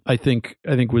 I think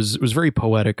was very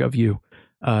poetic of you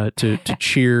to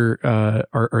cheer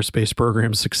our space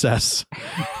program's success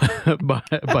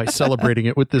by celebrating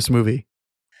it with this movie.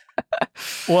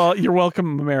 Well, you're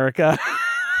welcome, America.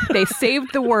 They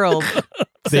saved the world.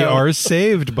 They are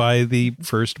saved by the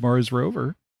first Mars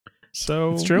rover.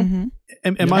 So it's true.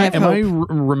 Mm-hmm. Am I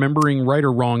remembering right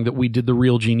or wrong that we did the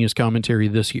Real Genius commentary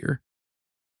this year?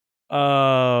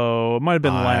 Oh, it might have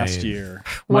been last year.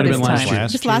 Might have been last year.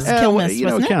 Just last Kilmas,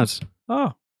 wasn't it counts.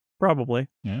 Oh, probably.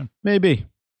 Yeah, maybe.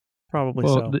 Probably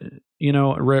well,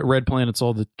 so. Red Planet's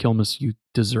all the Kilmas you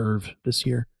deserve this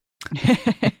year.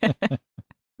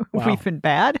 Wow. We've been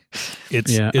bad.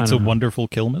 It's a wonderful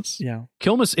Kilmas. Yeah.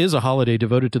 Kilmas is a holiday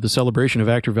devoted to the celebration of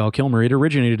actor Val Kilmer. It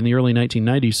originated in the early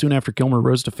 1990s, soon after Kilmer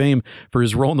rose to fame for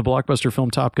his role in the blockbuster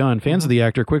film Top Gun. Fans of the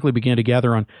actor quickly began to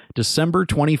gather on December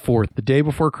 24th, the day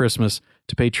before Christmas,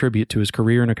 to pay tribute to his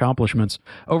career and accomplishments.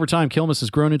 Over time, Kilmas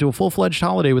has grown into a full-fledged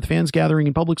holiday with fans gathering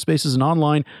in public spaces and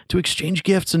online to exchange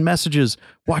gifts and messages,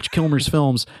 watch Kilmer's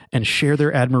films, and share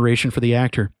their admiration for the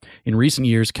actor. In recent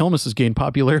years, Kilmas has gained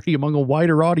popularity among a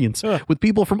wider audience, with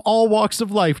people from all walks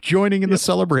of life joining in the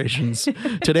celebrations.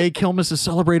 Today, Kilmas is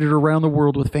celebrated around the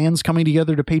world with fans coming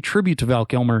together to pay tribute to Val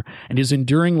Kilmer and his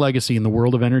enduring legacy in the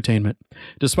world of entertainment.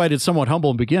 Despite its somewhat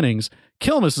humble beginnings,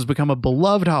 Kilmas has become a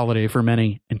beloved holiday for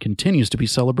many and continues to be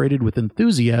celebrated with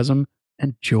enthusiasm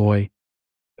and joy.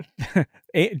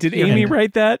 Did Amy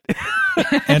write that?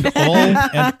 and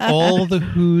all the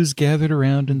Who's gathered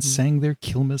around and sang their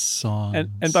Kilmas songs.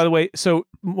 And by the way, so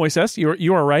Moises,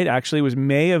 you are right. Actually, it was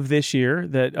May of this year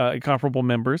that Incomparable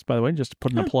members, by the way, just to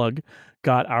put in a plug,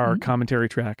 got our commentary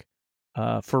track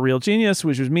for Real Genius,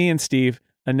 which was me and Steve,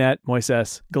 Annette,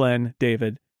 Moises, Glenn,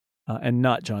 David, and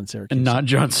not John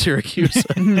Syracuse.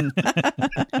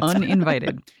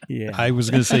 Uninvited. Yeah. I was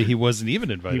going to say he wasn't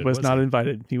even invited. He was not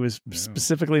invited. He was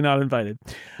specifically not invited.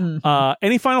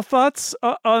 Any final thoughts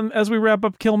on as we wrap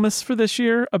up Kilmas for this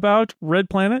year about Red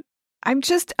Planet?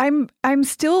 I'm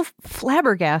still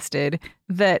flabbergasted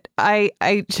that I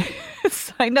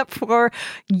signed up for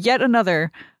yet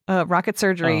another rocket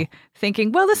surgery,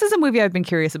 thinking, well, this is a movie I've been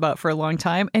curious about for a long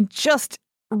time, and just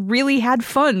really had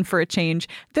fun for a change.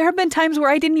 There have been times where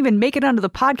I didn't even make it onto the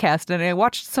podcast and I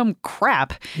watched some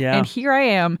crap. Yeah. And here I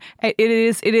am. It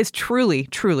is truly,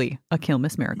 truly a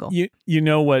Kilmas miracle. You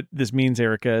know what this means,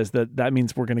 Erica, is that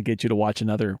means we're going to get you to watch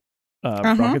another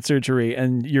rocket surgery,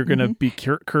 and you're going to be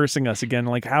cursing us again.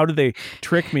 Like, how did they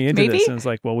trick me into this? And it's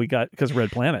like, well, we got, because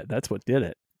Red Planet, that's what did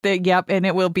it. Yep. And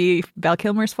it will be Val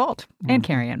Kilmer's fault and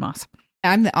Carrie Ann Moss.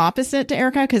 I'm the opposite to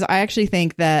Erica because I actually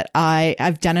think that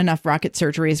I've done enough rocket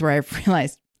surgeries where I've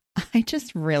realized I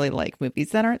just really like movies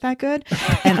that aren't that good.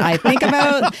 And I think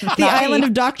about The Island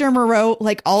of Dr. Moreau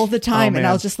like all the time. And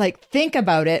I'll just like think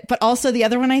about it. But also the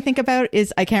other one I think about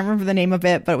is, I can't remember the name of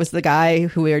it, but it was the guy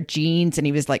who wore jeans and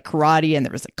he was like karate and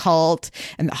there was a cult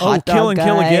and the hot dog Kill and guy.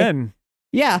 Kill Again.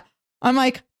 Yeah. I'm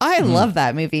like, I love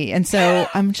that movie. And so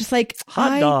I'm just like,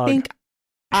 I think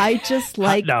I just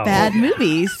like bad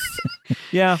movies.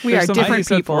 Yeah. We are different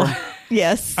people.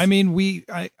 Yes. I mean,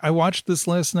 I watched this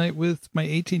last night with my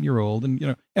 18-year-old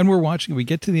and we're watching, we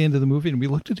get to the end of the movie and we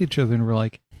looked at each other and we're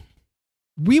like,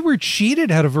 we were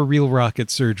cheated out of a real rocket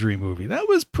surgery movie. That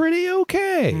was pretty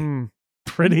okay.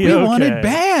 We wanted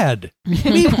bad.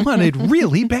 We wanted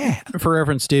really bad. For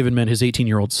reference, David meant his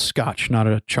 18-year-old Scotch, not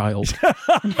a child.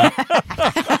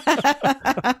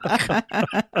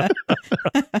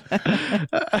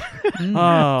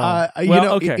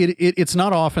 It's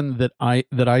not often that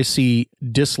I see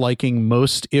disliking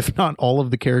most, if not all,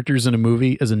 of the characters in a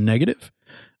movie as a negative.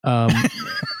 But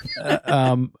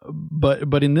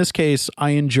in this case,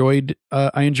 I enjoyed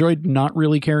not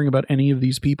really caring about any of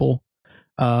these people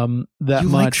that you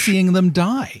much. Like seeing them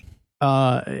die.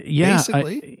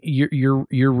 Basically.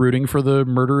 You're rooting for the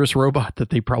murderous robot that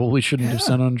they probably shouldn't have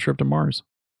sent on a trip to Mars.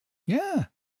 Yeah.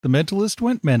 The mentalist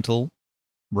went mental.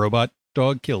 Robot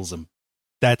dog kills him.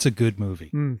 That's a good movie.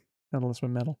 Mentalist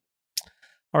went mental.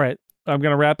 All right. I'm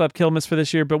going to wrap up Kilmas for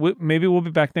this year, but maybe we'll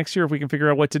be back next year if we can figure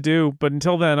out what to do. But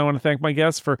until then, I want to thank my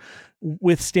guests for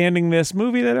withstanding this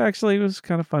movie that actually was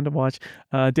kind of fun to watch.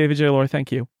 David J. Lohr,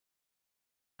 thank you.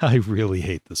 I really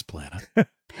hate this planet.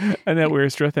 Annette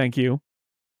Wierstra, thank you.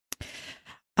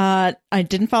 I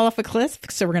didn't fall off a cliff,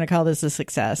 so we're going to call this a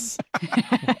success.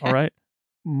 All right.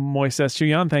 Moises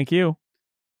Chuyan, thank you.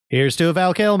 Here's to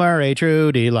Val Kilmer, a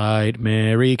true delight.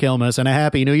 Merry Kilmas and a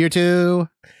Happy New Year too.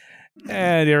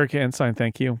 And Erica Ensign,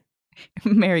 thank you.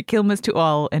 Merry Kilmas to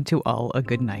all, and to all a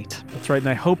good night. That's right. And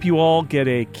I hope you all get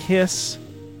a kiss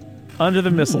under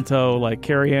the mistletoe like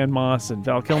Carrie Ann Moss and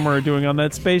Val Kilmer are doing on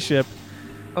that spaceship.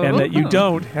 And that you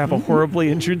don't have a horribly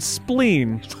injured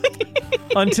spleen.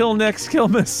 Until next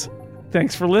Kilmas.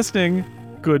 Thanks for listening.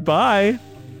 Goodbye.